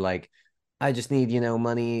basically needed like, I just need,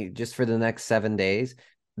 money just for the next 7 days.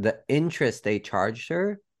 The interest they charged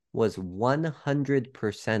her was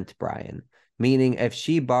 100%, Brian. Meaning if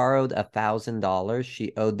she borrowed $1,000,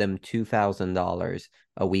 she owed them $2,000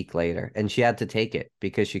 a week later, and she had to take it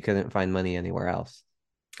because she couldn't find money anywhere else.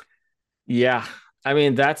 Yeah. I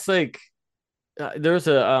mean, that's like there's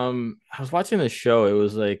a I was watching this show. It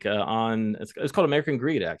was like it's called American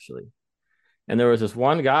Greed actually. And there was this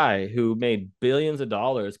one guy who made billions of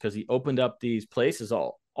dollars because he opened up these places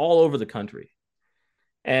all over the country.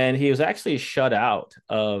 And he was actually shut out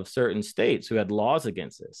of certain states who had laws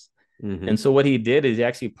against this. Mm-hmm. And so what he did is he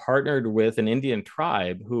actually partnered with an Indian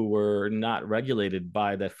tribe who were not regulated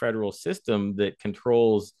by the federal system that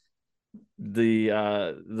controls the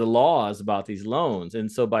laws about these loans.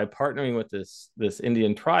 And so by partnering with this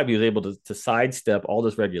Indian tribe, he was able to sidestep all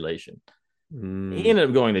this regulation. He ended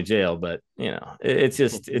up going to jail, but it's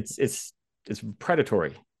just it's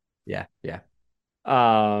predatory. Yeah.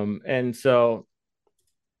 And so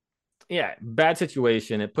yeah, bad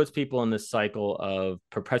situation. It puts people in this cycle of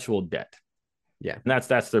perpetual debt. Yeah. And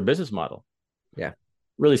that's their business model. Yeah.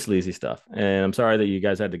 Really sleazy stuff. And I'm sorry that you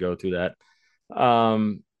guys had to go through that.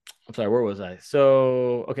 I'm sorry, where was I?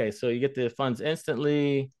 So you get the funds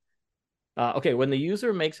instantly. When the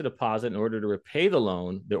user makes a deposit in order to repay the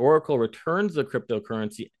loan, the oracle returns the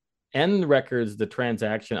cryptocurrency and records the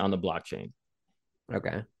transaction on the blockchain.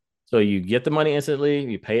 Okay. So you get the money instantly,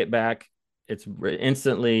 you pay it back. It's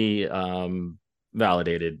instantly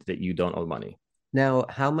validated that you don't owe money. Now,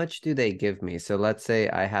 how much do they give me? So let's say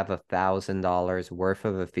I have $1,000 worth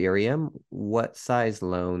of Ethereum. What size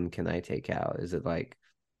loan can I take out? Is it like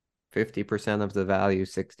 50% of the value,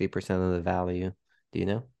 60% of the value? Do you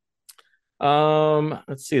know?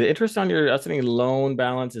 Let's see. The interest on your outstanding loan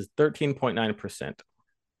balance is 13.9%.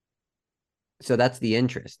 So that's the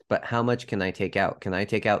interest, but how much can I take out? Can I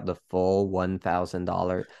take out the full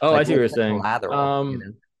 $1,000? Oh, I see what you're saying. Collateral,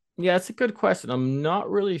 Yeah, it's a good question. I'm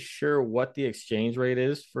not really sure what the exchange rate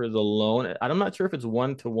is for the loan. I'm not sure if it's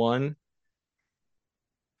 1-to-1.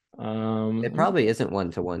 It probably isn't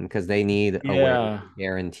 1-to-1 because they need a way to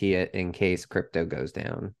guarantee it in case crypto goes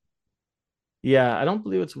down. Yeah, I don't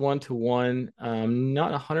believe it's 1-to-1. I'm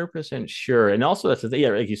not 100% sure. And also that's the thing, yeah,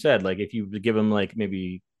 like you said, like if you give them like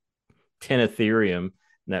maybe 10 Ethereum and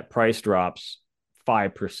that price drops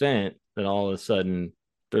 5%, then all of a sudden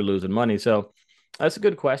they're losing money. So that's a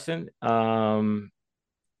good question. And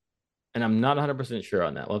I'm not 100% sure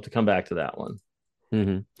on that. We'll have to come back to that one.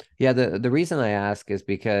 Mm-hmm. Yeah, the reason I ask is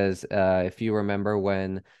because if you remember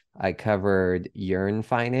when I covered Yearn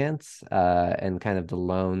Finance and kind of the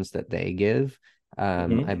loans that they give, I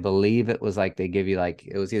Mm-hmm. believe it was like they give you like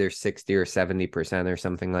it was either 60 or 70% or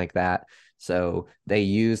something like that. So they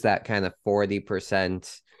use that kind of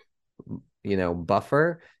 40%,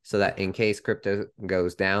 buffer so that in case crypto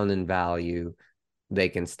goes down in value, they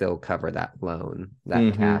can still cover that loan, that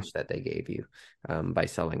Mm-hmm. cash that they gave you by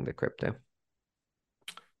selling the crypto.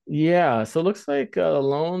 Yeah, so it looks like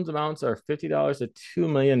loans amounts are $50 to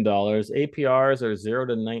 $2 million. APRs are 0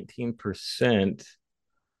 to 19%.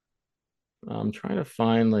 I'm trying to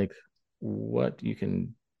find like what you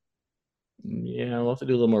can. Yeah, we'll have to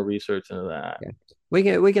do a little more research into that. Yeah.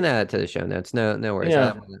 We can add it to the show notes. No worries.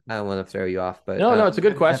 Yeah. I don't want to throw you off, but No, it's a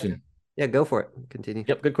good yeah, question. yeah, go for it. Continue.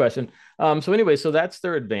 Yep, good question. So anyway, so that's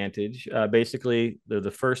their advantage. Basically, they're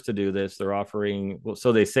the first to do this. They're offering, well,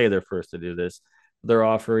 so they say they're first to do this. They're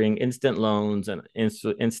offering instant loans and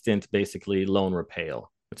instant, basically, loan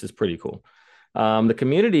repayal, which is pretty cool. The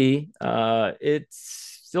community,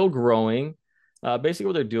 it's still growing. Basically,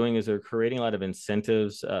 what they're doing is they're creating a lot of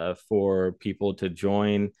incentives for people to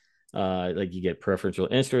join. Like you get preferential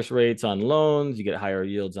interest rates on loans, you get higher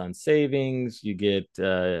yields on savings, you get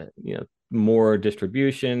more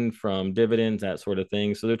distribution from dividends, that sort of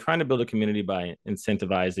thing. So they're trying to build a community by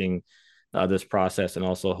incentivizing this process and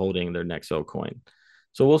also holding their Nexo coin.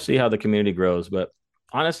 So we'll see how the community grows. But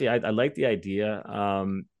honestly, I like the idea.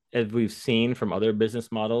 As we've seen from other business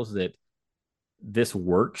models that this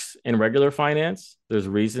works in regular finance. There's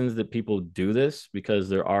reasons that people do this because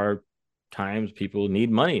there are times people need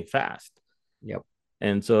money fast. Yep.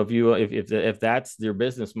 And so if that's your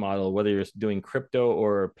business model, whether you're doing crypto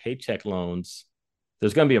or paycheck loans,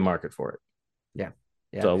 there's going to be a market for it. Yeah.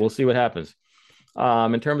 Yeah. So we'll see what happens.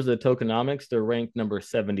 In terms of the tokenomics, they're ranked number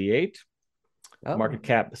 78. Oh, Market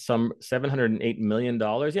cap some $708 million.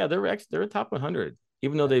 Yeah, they're top 100,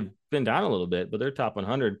 even though they've been down a little bit, but they're top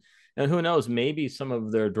 100. And who knows, maybe some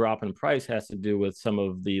of their drop in price has to do with some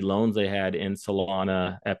of the loans they had in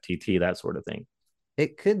Solana, FTT, that sort of thing.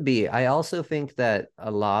 it could be. I also think that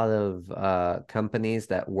a lot of companies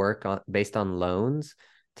that work on based on loans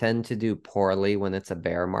tend to do poorly when it's a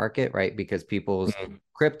bear market, right? Because people's Mhm.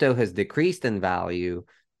 crypto has decreased in value.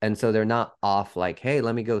 And so they're not off like, hey,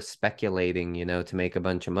 let me go speculating, to make a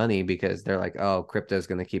bunch of money because they're like, oh, crypto is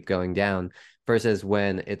going to keep going down. Versus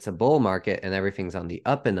when it's a bull market and everything's on the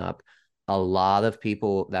up and up, a lot of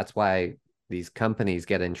people, that's why these companies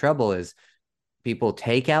get in trouble is people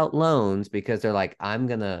take out loans because they're like, I'm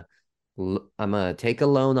gonna take a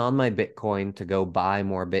loan on my Bitcoin to go buy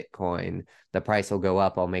more Bitcoin. The price will go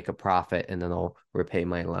up, I'll make a profit, and then I'll repay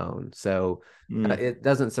my loan. So Mm. it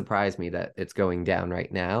doesn't surprise me that it's going down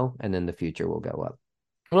right now, and then the future will go up.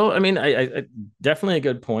 Well, I mean, I definitely a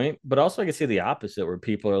good point, but also I can see the opposite where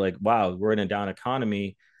people are like, wow, we're in a down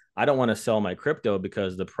economy. I don't want to sell my crypto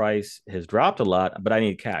because the price has dropped a lot, but I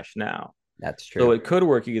need cash now. That's So true. it could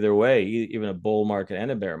work either way, even a bull market and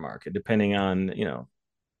a bear market, depending on,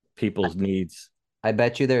 people's needs. I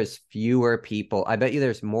bet you there's fewer people. I bet you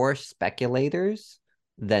there's more speculators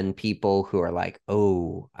than people who are like,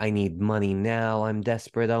 oh, I need money now. I'm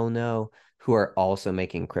desperate. Oh no. Who are also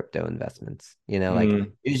making crypto investments. Like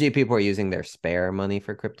Mm, usually people are using their spare money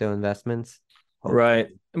for crypto investments. right.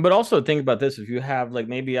 Hopefully. But also think about this. If you have like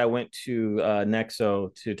maybe I went to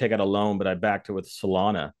Nexo to take out a loan, but I backed it with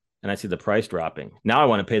Solana and I see the price dropping. Now I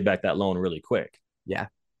want to pay back that loan really quick. Yeah.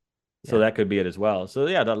 So Yeah. that could be it as well. So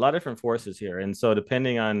yeah, a lot of different forces here. And so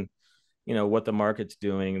depending on what the market's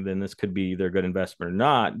doing, then this could be either a good investment or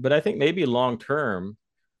not. But I think maybe long term,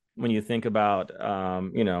 when you think about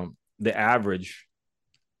the average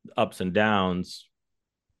ups and downs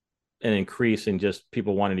and increase in just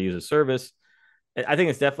people wanting to use a service, I think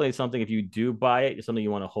it's definitely something if you do buy it, it's something you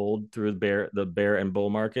want to hold through the bear and bull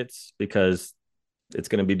markets because it's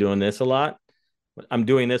going to be doing this a lot. I'm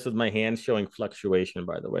doing this with my hands showing fluctuation,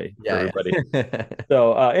 by the way, for Yeah. everybody. Yeah.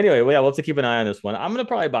 So anyway, well, yeah, we'll have to keep an eye on this one. I'm gonna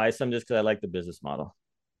probably buy some just because I like the business model.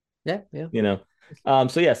 Yeah. Yeah. You know,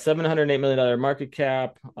 so yeah, $708 million market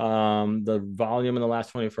cap. The volume in the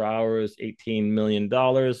last 24 hours, $18 million,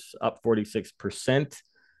 up 46%.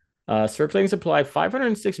 Circulating supply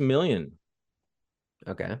 506 million.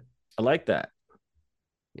 Okay. I like that.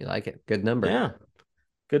 You like it. Good number. Yeah.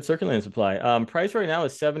 Good circulating supply. Price right now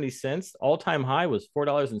is 70 cents. All-time high was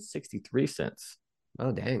 $4.63.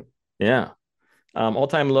 Oh, dang. Yeah.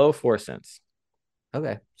 All-time low, 4 cents.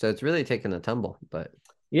 Okay. So it's really taken a tumble, but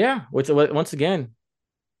yeah, which once again,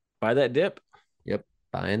 buy that dip. Yep.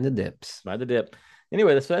 Buying the dips. Buy the dip.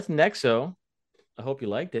 Anyway, so that's Nexo. I hope you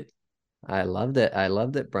liked it. I loved it. I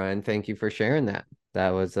loved it, Brian. Thank you for sharing that.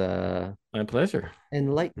 That was my pleasure.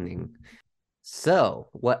 Enlightening. So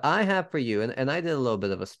what I have for you, and I did a little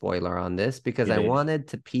bit of a spoiler on this because I wanted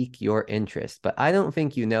to pique your interest, but I don't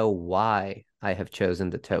think you know why I have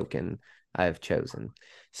chosen the token I have chosen.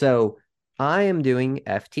 So I am doing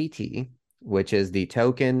FTT, which is the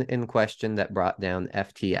token in question that brought down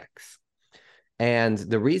FTX. And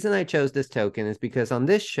the reason I chose this token is because on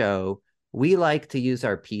this show, we like to use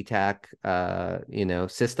our PTAC,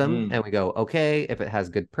 system, and we go, okay, if it has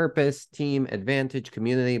good purpose, team, advantage,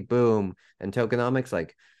 community, boom, and tokenomics,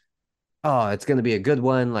 like, oh, it's going to be a good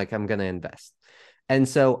one, like I'm going to invest. And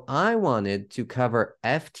so I wanted to cover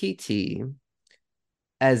FTT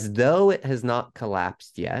as though it has not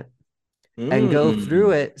collapsed yet and go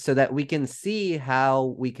through it so that we can see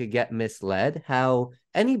how we could get misled, how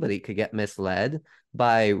anybody could get misled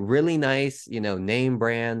by really nice, name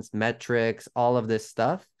brands, metrics, all of this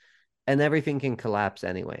stuff, and everything can collapse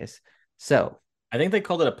anyways. So I think they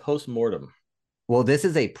called it a post-mortem. Well, this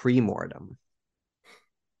is a pre-mortem.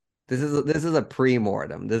 This is a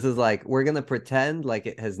pre-mortem. This is like, we're going to pretend like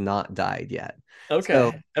it has not died yet.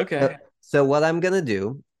 Okay. So what I'm going to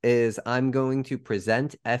do is I'm going to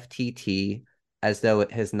present FTT as though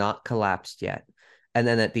it has not collapsed yet. And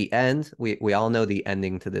then at the end, we all know the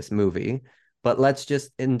ending to this movie, but let's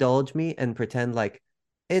just indulge me and pretend like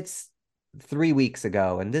it's 3 weeks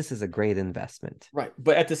ago and this is a great investment. Right.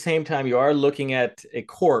 But at the same time, you are looking at a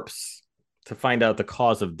corpse to find out the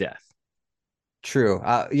cause of death. True.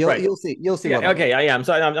 You'll see. Yeah. Okay. Yeah. I'm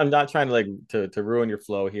sorry. I'm not trying to ruin your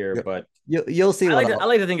flow here, but you'll see. I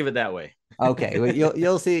like to think of it that way. Okay.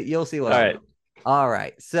 You'll see. You'll see what. All right. All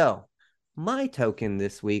right. So my token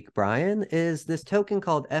this week, Brian, is this token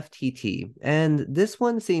called FTT, and this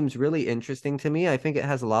one seems really interesting to me. I think it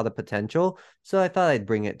has a lot of potential, so I thought I'd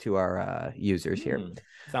bring it to our users here.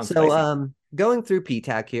 Sounds spicy. Going through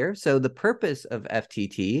PTAC here. So the purpose of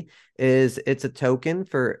FTT is it's a token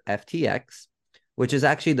for FTX, which is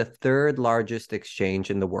actually the third largest exchange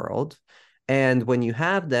in the world. And when you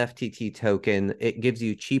have the FTT token, it gives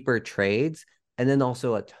you cheaper trades and then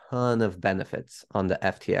also a ton of benefits on the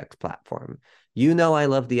FTX platform. I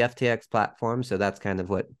love the FTX platform, so that's kind of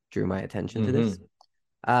what drew my attention to this.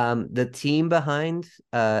 The team behind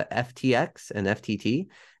FTX and FTT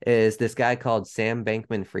is this guy called Sam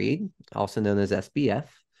Bankman-Fried, also known as SBF.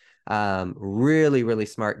 Really, really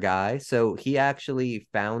smart guy. So he actually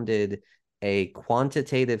founded a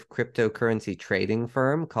quantitative cryptocurrency trading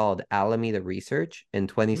firm called Alameda Research in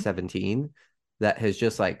 2017 that has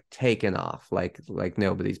just like taken off like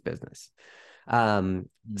nobody's business.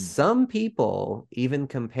 Some people even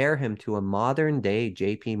compare him to a modern day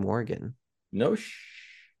JP Morgan.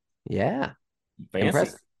 Yeah. Fancy.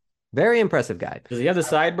 Impressive. Very impressive guy. Does he have the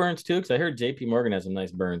sideburns too? Because I heard JP Morgan has some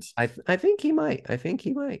nice burns. I think he might.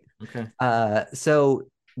 Okay. So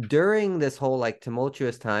during this whole like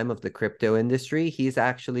tumultuous time of the crypto industry, he's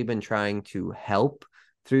actually been trying to help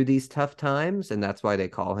through these tough times, and that's why they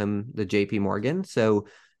call him the JP Morgan. So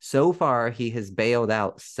far he has bailed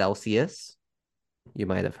out Celsius. You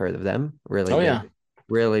might have heard of them. Really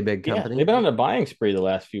big company. Yeah, they've been on a buying spree the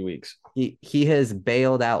last few weeks. He has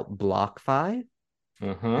bailed out BlockFi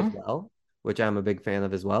as well, which I'm a big fan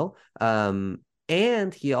of as well.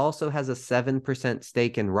 And he also has a 7%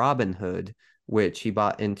 stake in Robinhood, which he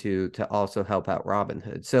bought into to also help out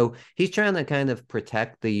Robinhood. So he's trying to kind of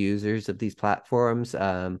protect the users of these platforms.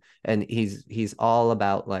 And he's all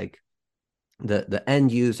about like the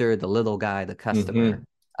end user, the little guy, the customer.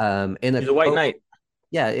 He's a white knight.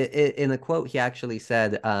 Yeah, in a quote, he actually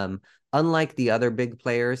said, unlike the other big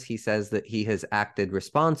players, he says that he has acted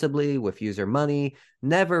responsibly with user money,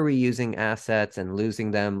 never reusing assets and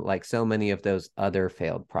losing them like so many of those other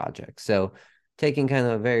failed projects. So taking kind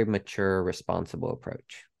of a very mature, responsible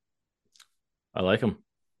approach. I like him.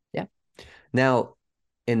 Yeah. Now,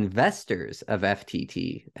 investors of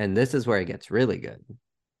FTT, and this is where it gets really good.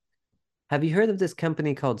 Have you heard of this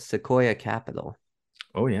company called Sequoia Capital?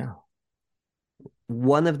 Oh, yeah.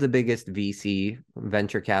 One of the biggest VC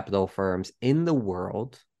venture capital firms in the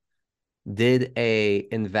world did a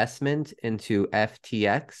investment into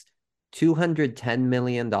FTX, $210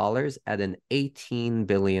 million at an $18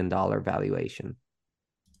 billion valuation.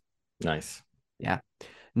 Nice. Yeah.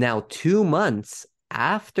 Now, 2 months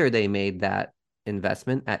after they made that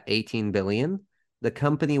investment at 18 billion, the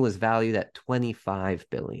company was valued at 25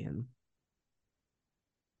 billion.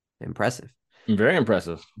 Impressive. Very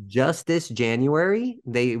impressive. Just this January,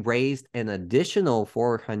 they raised an additional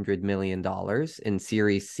 $400 million in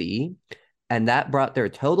Series C, and that brought their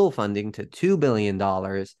total funding to $2 billion.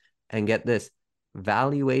 And get this,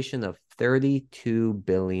 valuation of $32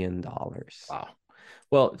 billion. Wow.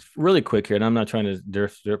 Well, really quick here, and I'm not trying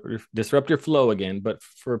to disrupt your flow again, but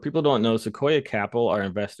for people who don't know, Sequoia Capital are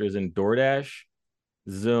investors in DoorDash,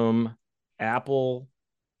 Zoom, Apple,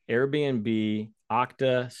 Airbnb,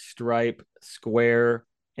 Okta, Stripe, Square,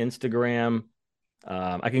 Instagram.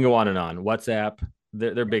 I can go on and on. WhatsApp.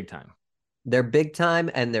 They're big time. They're big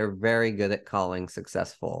time, and they're very good at calling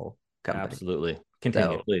successful companies. Absolutely.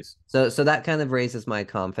 Continue, please. So that kind of raises my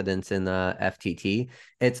confidence in FTT.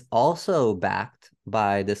 It's also backed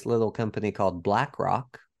by this little company called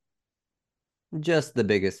BlackRock, just the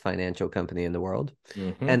biggest financial company in the world,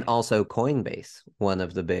 and also Coinbase, one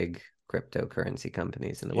of the big cryptocurrency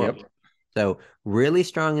companies in the world. So really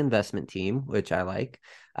strong investment team, which I like.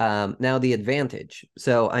 Now the advantage.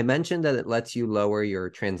 So I mentioned that it lets you lower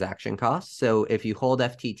your transaction costs. So if you hold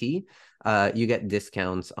FTT, you get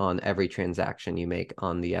discounts on every transaction you make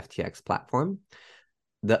on the FTX platform.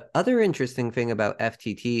 The other interesting thing about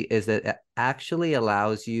FTT is that it actually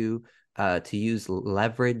allows you to use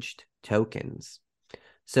leveraged tokens.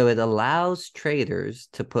 So it allows traders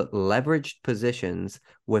to put leveraged positions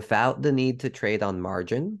without the need to trade on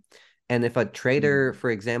margin. And if a trader,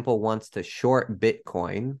 for example, wants to short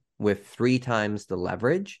Bitcoin with 3 times the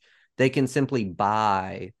leverage, they can simply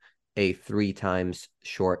buy a 3 times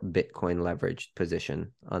short Bitcoin leveraged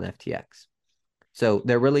position on FTX. So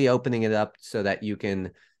they're really opening it up so that you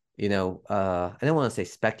can, I don't want to say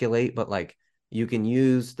speculate, but like you can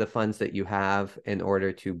use the funds that you have in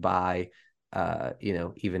order to buy,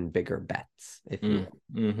 even bigger bets, if you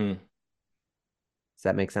will. Does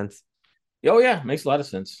that make sense? Oh, yeah. Makes a lot of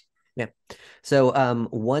sense. Yeah. So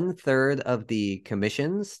 1/3 of the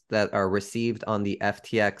commissions that are received on the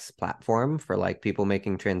FTX platform for like people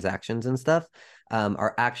making transactions and stuff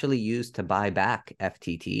are actually used to buy back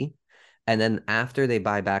FTT. And then after they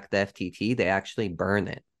buy back the FTT, they actually burn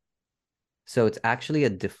it. So it's actually a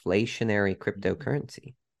deflationary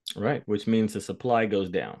cryptocurrency. Right. Which means the supply goes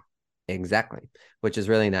down. Exactly, which is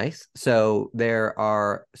really nice. So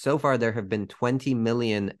so far there have been 20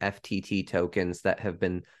 million FTT tokens that have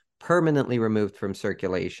been permanently removed from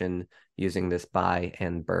circulation using this buy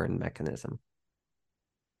and burn mechanism.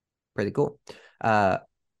 Pretty cool.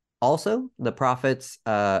 Also, the profits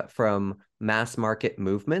from mass market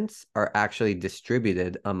movements are actually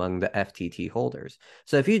distributed among the FTT holders.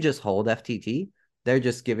 So if you just hold FTT, they're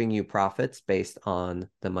just giving you profits based on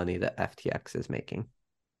the money that FTX is making.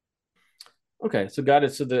 Okay, so got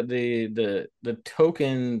it. So the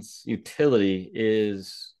tokens utility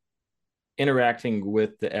is interacting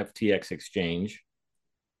with the FTX exchange.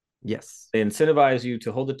 Yes. They incentivize you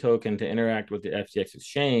to hold the token to interact with the FTX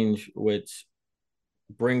exchange, which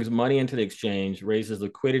brings money into the exchange, raises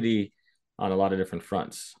liquidity on a lot of different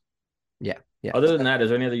fronts. Yeah. Other than that, is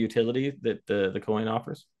there any other utility that the coin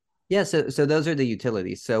offers? Yeah, so those are the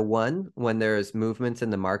utilities. So one, when there's movements in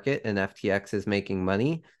the market and FTX is making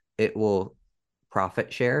money, it will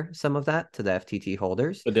profit share some of that to the FTT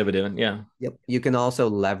holders. A dividend, yeah. Yep. You can also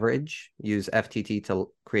use FTT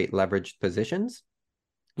to create leveraged positions.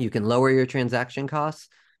 You can lower your transaction costs,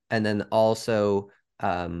 and then also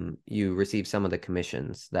you receive some of the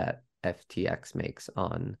commissions that FTX makes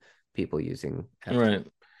on people using FTT.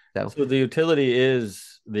 Right. So the utility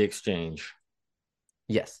is the exchange.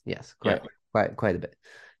 Yes, quite a bit.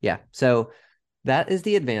 Yeah. So that is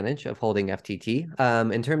the advantage of holding FTT.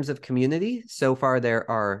 In terms of community, so far there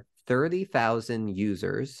are 30,000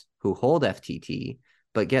 users who hold FTT,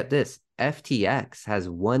 but get this, FTX has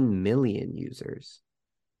 1 million users.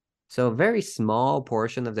 So a very small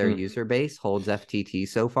portion of their user base holds FTT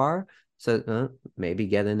so far. So maybe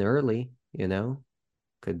get in early,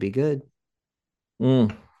 could be good. I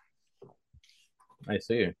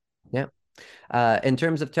see. Yeah. In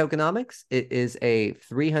terms of tokenomics, it is a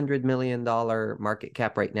 $300 million market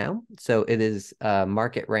cap right now. So it is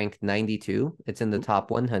market rank 92. It's in the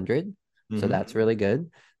top 100. So that's really good.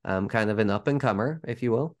 Kind of an up and comer, if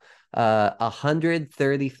you will.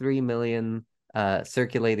 133 million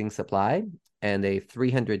circulating supply and a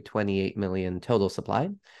 328 million total supply.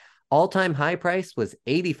 All-time high price was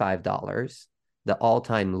 $85. The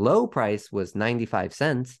all-time low price was 95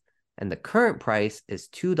 cents. And the current price is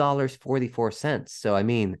 $2.44. So, I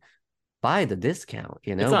mean, buy the discount,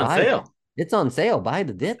 It's on sale. It's on sale. Buy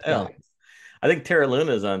the dip, guys. I think Terra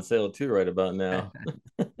Luna is on sale too right about now.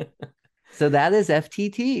 So that is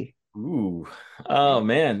FTT. Ooh, Oh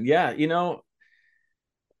man, yeah,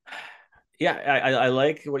 yeah, I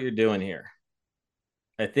like what you're doing here.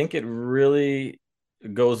 I think it really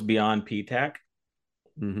goes beyond PTAC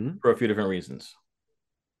for a few different reasons.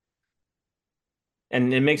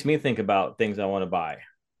 And it makes me think about things I want to buy.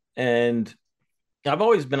 And I've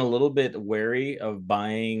always been a little bit wary of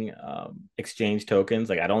buying exchange tokens.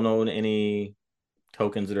 Like I don't own any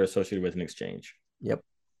tokens that are associated with an exchange. Yep.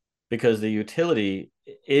 Because the utility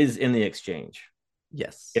is in the exchange.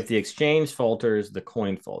 Yes. If the exchange falters, the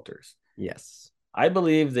coin falters. Yes. I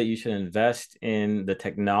believe that you should invest in the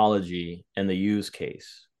technology and the use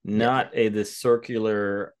case, not this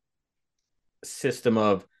circular system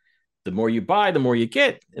of the more you buy, the more you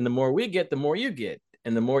get, and the more we get, the more you get,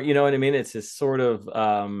 and the more, you know what I mean? It's this sort of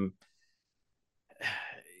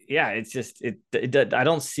yeah, it's just I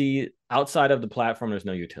don't see outside of the platform. There's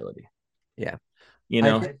no utility. Yeah, you I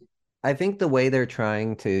know. think I think the way they're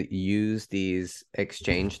trying to use these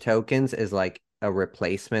exchange tokens is like a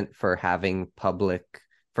replacement for going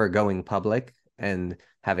public and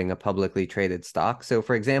having a publicly traded stock. So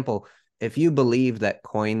for example, if you believe that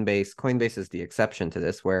Coinbase is the exception to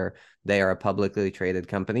this, where they are a publicly traded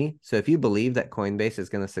company. So if you believe that Coinbase is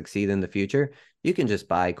going to succeed in the future, you can just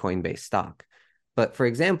buy Coinbase stock. But for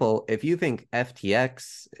example, if you think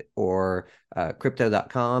FTX or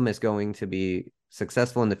crypto.com is going to be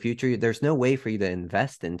successful in the future, there's no way for you to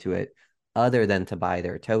invest into it other than to buy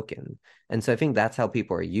their token. And so I think that's how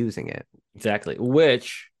people are using it. Exactly.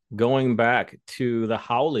 Which, going back to the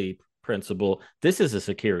Howley principle, this is a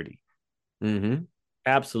security.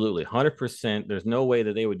 Absolutely, 100%. There's no way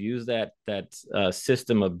that they would use that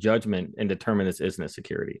system of judgment and determine this isn't a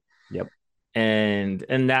security. Yep. And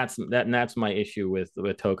that's my issue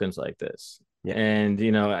with tokens like this. Yep.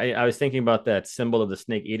 And I was thinking about that symbol of the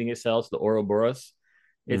snake eating itself, the Ouroboros.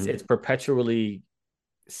 It's perpetually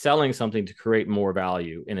selling something to create more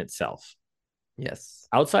value in itself. Yes.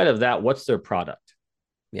 Outside of that, what's their product?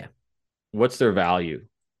 Yeah. What's their value?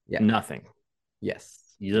 Yeah. Nothing. Yes.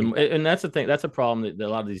 And that's the thing. That's a problem that a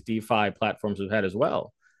lot of these DeFi platforms have had as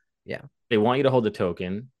well. Yeah. They want you to hold the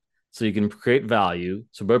token so you can create value.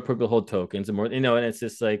 So more people hold tokens and more, and it's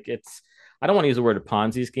just like, I don't want to use the word a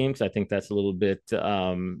Ponzi scheme because I think that's a little bit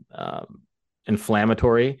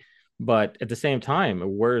inflammatory. But at the same time,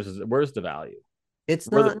 where's the value? It's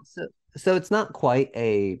not so it's not quite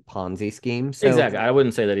a Ponzi scheme. So exactly, I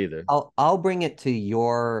wouldn't say that either. I'll bring it to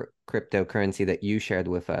your cryptocurrency that you shared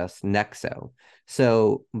with us, Nexo.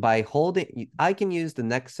 So by holding, I can use the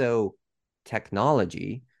Nexo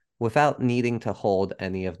technology without needing to hold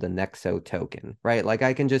any of the Nexo token, right? Like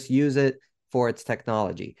I can just use it for its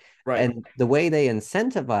technology. Right. And the way they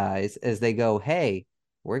incentivize is they go, hey,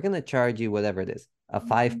 we're going to charge you whatever it is, a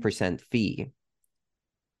 5% fee,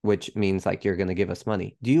 which means like you're going to give us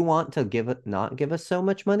money. Do you want to not give us so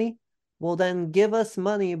much money? Well, then give us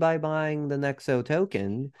money by buying the Nexo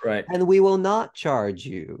token, right? And we will not charge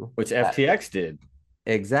you. Which FTX did.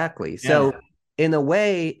 Exactly. Yeah. So in a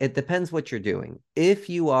way, it depends what you're doing. If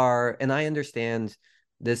you are, and I understand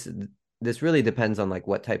this really depends on like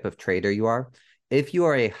what type of trader you are. If you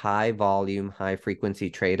are a high volume, high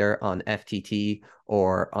frequency trader on FTT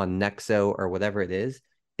or on Nexo or whatever it is,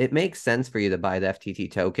 it makes sense for you to buy the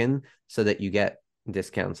FTT token so that you get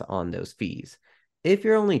discounts on those fees. If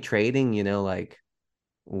you're only trading, like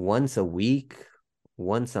once a week,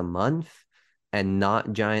 once a month, and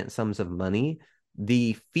not giant sums of money,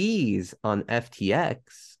 the fees on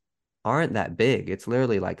FTX aren't that big. It's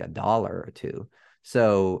literally like $1 or $2.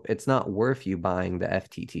 So it's not worth you buying the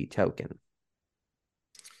FTT token.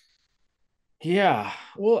 Yeah.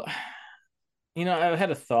 Well, I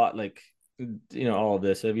had a thought like, all of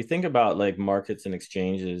this. So if you think about like markets and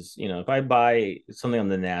exchanges, if I buy something on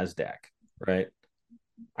the NASDAQ, right,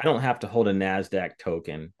 I don't have to hold a NASDAQ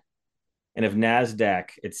token. And if NASDAQ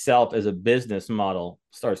itself as a business model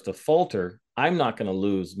starts to falter, I'm not going to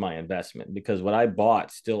lose my investment because what I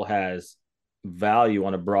bought still has value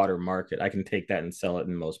on a broader market. I can take that and sell it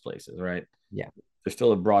in most places, right? Yeah. There's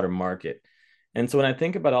still a broader market. And so when I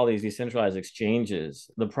think about all these decentralized exchanges,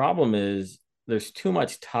 the problem is there's too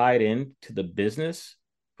much tied into the business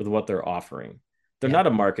with what they're offering. They're not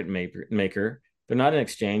a market maker. They're not an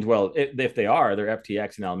exchange. Well, if they are, they're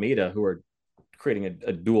FTX and Alameda, who are creating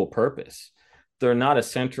a dual purpose. They're not a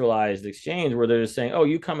centralized exchange where they're just saying, oh,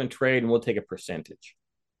 you come and trade and we'll take a percentage.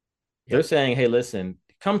 Yep. They're saying, hey, listen,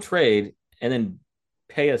 come trade and then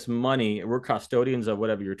pay us money. We're custodians of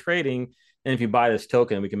whatever you're trading. And if you buy this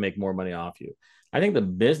token, we can make more money off you. I think the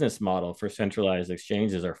business model for centralized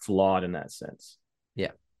exchanges are flawed in that sense.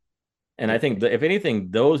 Yeah. And I think that if anything,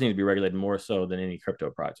 those need to be regulated more so than any crypto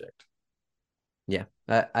project. Yeah,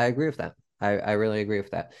 I agree with that. I really agree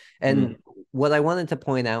with that. And what I wanted to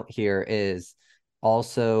point out here is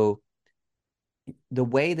also the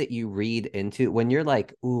way that you read into when you're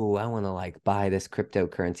like, ooh, I want to like buy this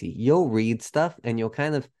cryptocurrency, you'll read stuff and you'll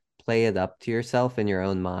kind of play it up to yourself in your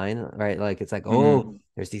own mind, right? Like it's like, oh,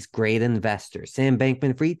 there's these great investors. Sam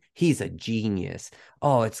Bankman-Fried, he's a genius.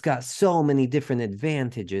 Oh, it's got so many different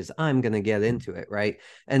advantages. I'm going to get into it, right?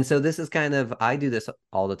 And so this is kind of, I do this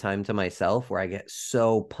all the time to myself where I get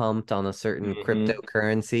so pumped on a certain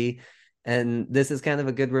cryptocurrency. And this is kind of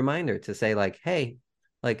a good reminder to say like, hey,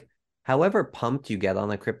 like, however pumped you get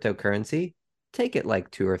on a cryptocurrency, take it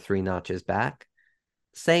like 2 or 3 notches back.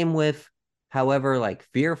 Same with however like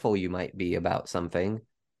fearful you might be about something,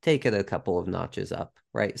 take it a couple of notches up,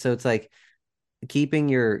 right? So it's like keeping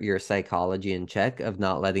your psychology in check of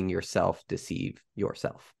not letting yourself deceive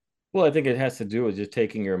yourself. Well, I think it has to do with just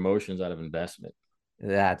taking your emotions out of investment.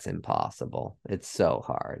 That's impossible. It's so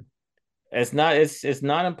hard. It's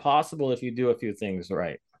not impossible if you do a few things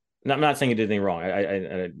right. I'm not saying you did anything wrong.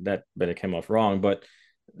 But it came off wrong. But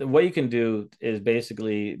what you can do is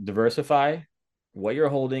basically diversify what you're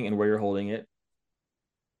holding and where you're holding it.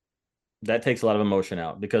 That takes a lot of emotion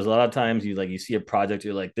out because a lot of times you see a project,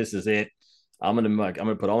 you're like, this is it. I'm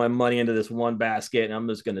gonna put all my money into this one basket, and I'm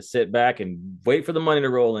just gonna sit back and wait for the money to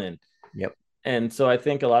roll in. Yep. And so I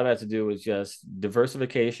think a lot of that has to do with just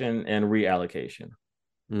diversification and reallocation.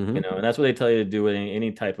 And that's what they tell you to do with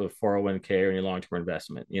any type of 401k or any long-term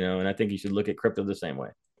investment, and I think you should look at crypto the same way.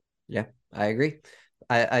 Yeah, I agree.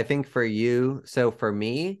 I think for you, so for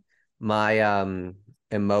me, my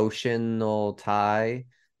emotional tie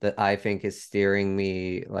that I think is steering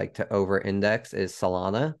me like to over index is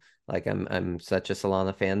Solana. Like I'm such a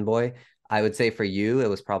Solana fanboy. I would say for you, it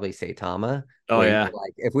was probably Saitama. Oh yeah.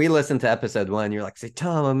 Like if we listen to episode 1, you're like,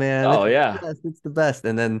 Saitama, man. Oh yeah. It's the best.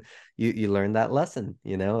 And then you learn that lesson,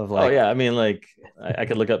 of like, oh yeah. I mean, like I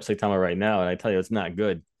could look up Saitama right now and I tell you it's not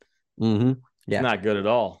good. Yeah. It's not good at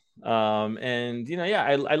all. And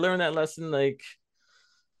I learned that lesson like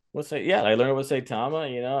I learned with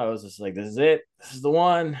Saitama, I was just like, this is it. This is the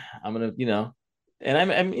one. I'm gonna, and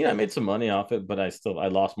I made some money off it, but I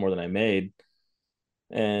lost more than I made.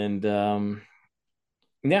 And I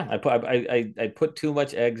put too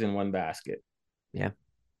much eggs in one basket. Yeah.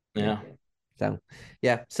 So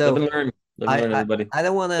so live and learn, everybody. I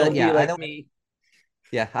don't want to don't be like me.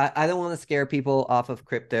 Yeah, I don't want to scare people off of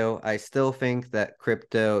crypto. I still think that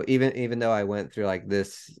crypto, even though I went through like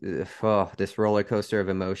this roller coaster of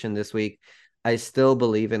emotion this week, I still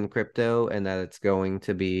believe in crypto and that it's going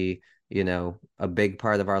to be, a big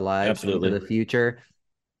part of our lives into the future.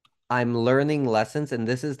 I'm learning lessons, and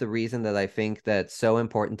this is the reason that I think that it's so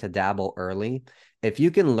important to dabble early. If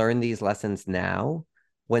you can learn these lessons now,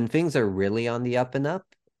 when things are really on the up and up,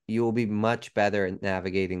 you will be much better at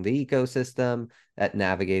navigating the ecosystem, at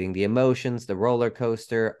navigating the emotions, the roller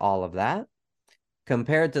coaster, all of that,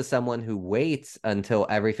 compared to someone who waits until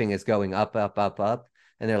everything is going up, up, up, up,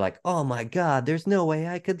 and they're like, oh my God, there's no way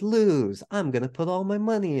I could lose. I'm going to put all my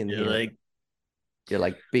money in here. You're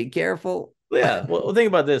like, be careful. Yeah. Well, think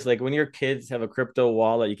about this. Like when your kids have a crypto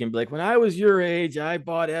wallet, you can be like, when I was your age, I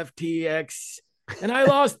bought FTX and I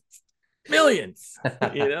lost millions.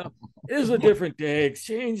 It was a different day.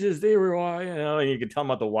 Exchanges, they were, and you can tell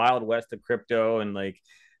them about the wild west of crypto and like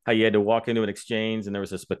how you had to walk into an exchange and there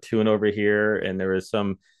was a spittoon over here and there was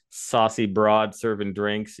some saucy broad serving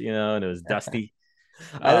drinks, and it was dusty.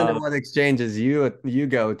 I don't know what exchanges you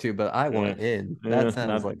go to, but I want in. That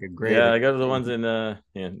sounds like a great. Yeah, I go to the ones in.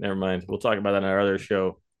 Never mind. We'll talk about that in our other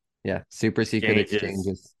show. Yeah, super secret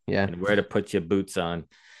exchanges. Yeah, and where to put your boots on.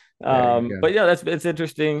 But yeah, it's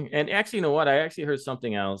interesting. And actually, you know what? I actually heard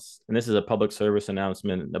something else, and this is a public service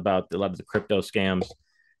announcement about a lot of the crypto scams.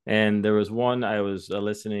 And there was one I was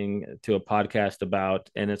listening to a podcast about,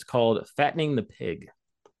 and it's called "Fattening the Pig."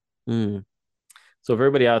 So, for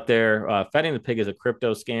everybody out there, fattening the pig is a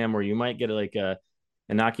crypto scam where you might get like a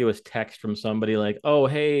innocuous text from somebody like, "Oh,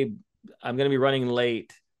 hey, I'm going to be running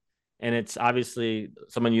late," and it's obviously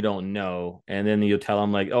someone you don't know, and then you tell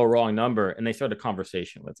them like, "Oh, wrong number," and they start a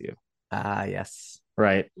conversation with you. Yes,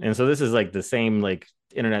 right. And so this is like the same like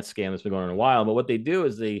internet scam that's been going on a while. But what they do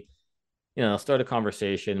is they, start a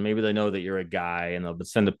conversation. Maybe they know that you're a guy, and they'll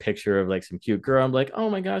send a picture of like some cute girl. I'm like,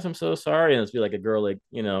 "Oh my gosh, I'm so sorry," and it's be like a girl like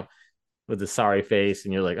with a sorry face,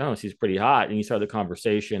 and you're like, "Oh, she's pretty hot," and you start the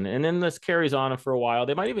conversation, and then this carries on for a while.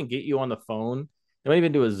 They might even get you on the phone. They might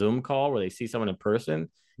even do a Zoom call where they see someone in person,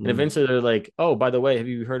 and eventually they're like, "Oh, by the way, have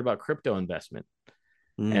you heard about crypto investment?"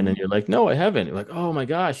 And then you're like, "No, I haven't." You're like, "Oh my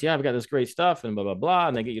gosh, yeah, I've got this great stuff," and blah blah blah,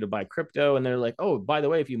 and they get you to buy crypto, and they're like, "Oh, by the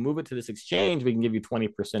way, if you move it to this exchange, we can give you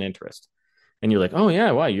 20% interest." And you're like, oh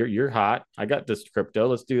yeah, wow, you're hot. I got this crypto.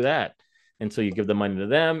 Let's do that. And so you give the money to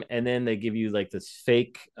them, and then they give you like this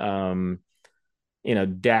fake,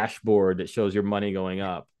 dashboard that shows your money going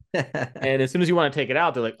up. And as soon as you want to take it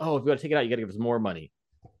out, they're like, oh, if you want to take it out, you got to give us more money.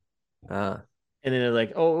 And then they're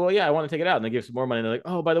like, oh, well, yeah, I want to take it out. And they give some more money. And they're like,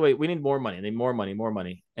 oh, by the way, we need more money. And they more money, more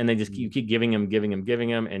money. And they just keep giving them,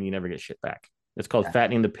 and you never get shit back. It's called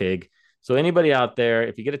fattening the pig. So anybody out there,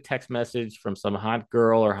 if you get a text message from some hot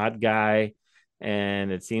girl or hot guy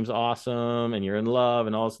and it seems awesome and you're in love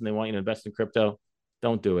and all of a sudden they want you to invest in crypto,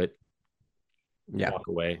 don't do it. Walk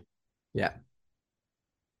away. Yeah.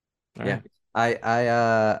 All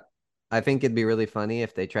right. I think it'd be really funny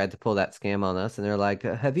if they tried to pull that scam on us and they're like,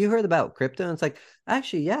 have you heard about crypto? And it's like,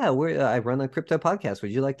 actually, yeah, I run a crypto podcast.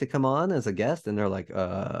 Would you like to come on as a guest? And they're like,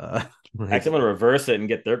 Actually, I'm going to reverse it and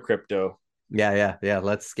get their crypto. Yeah.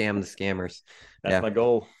 Let's scam the scammers. That's my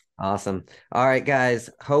goal. Awesome. All right, guys.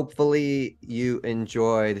 Hopefully you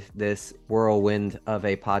enjoyed this whirlwind of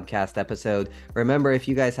a podcast episode. Remember, if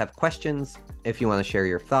you guys have questions, if you want to share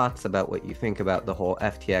your thoughts about what you think about the whole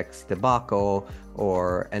FTX debacle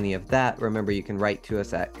or any of that, remember you can write to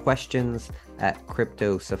us at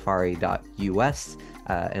questions@cryptosafari.us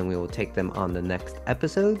and we will take them on the next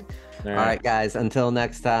episode. All right, guys. Until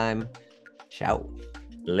next time, ciao.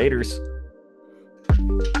 Laters.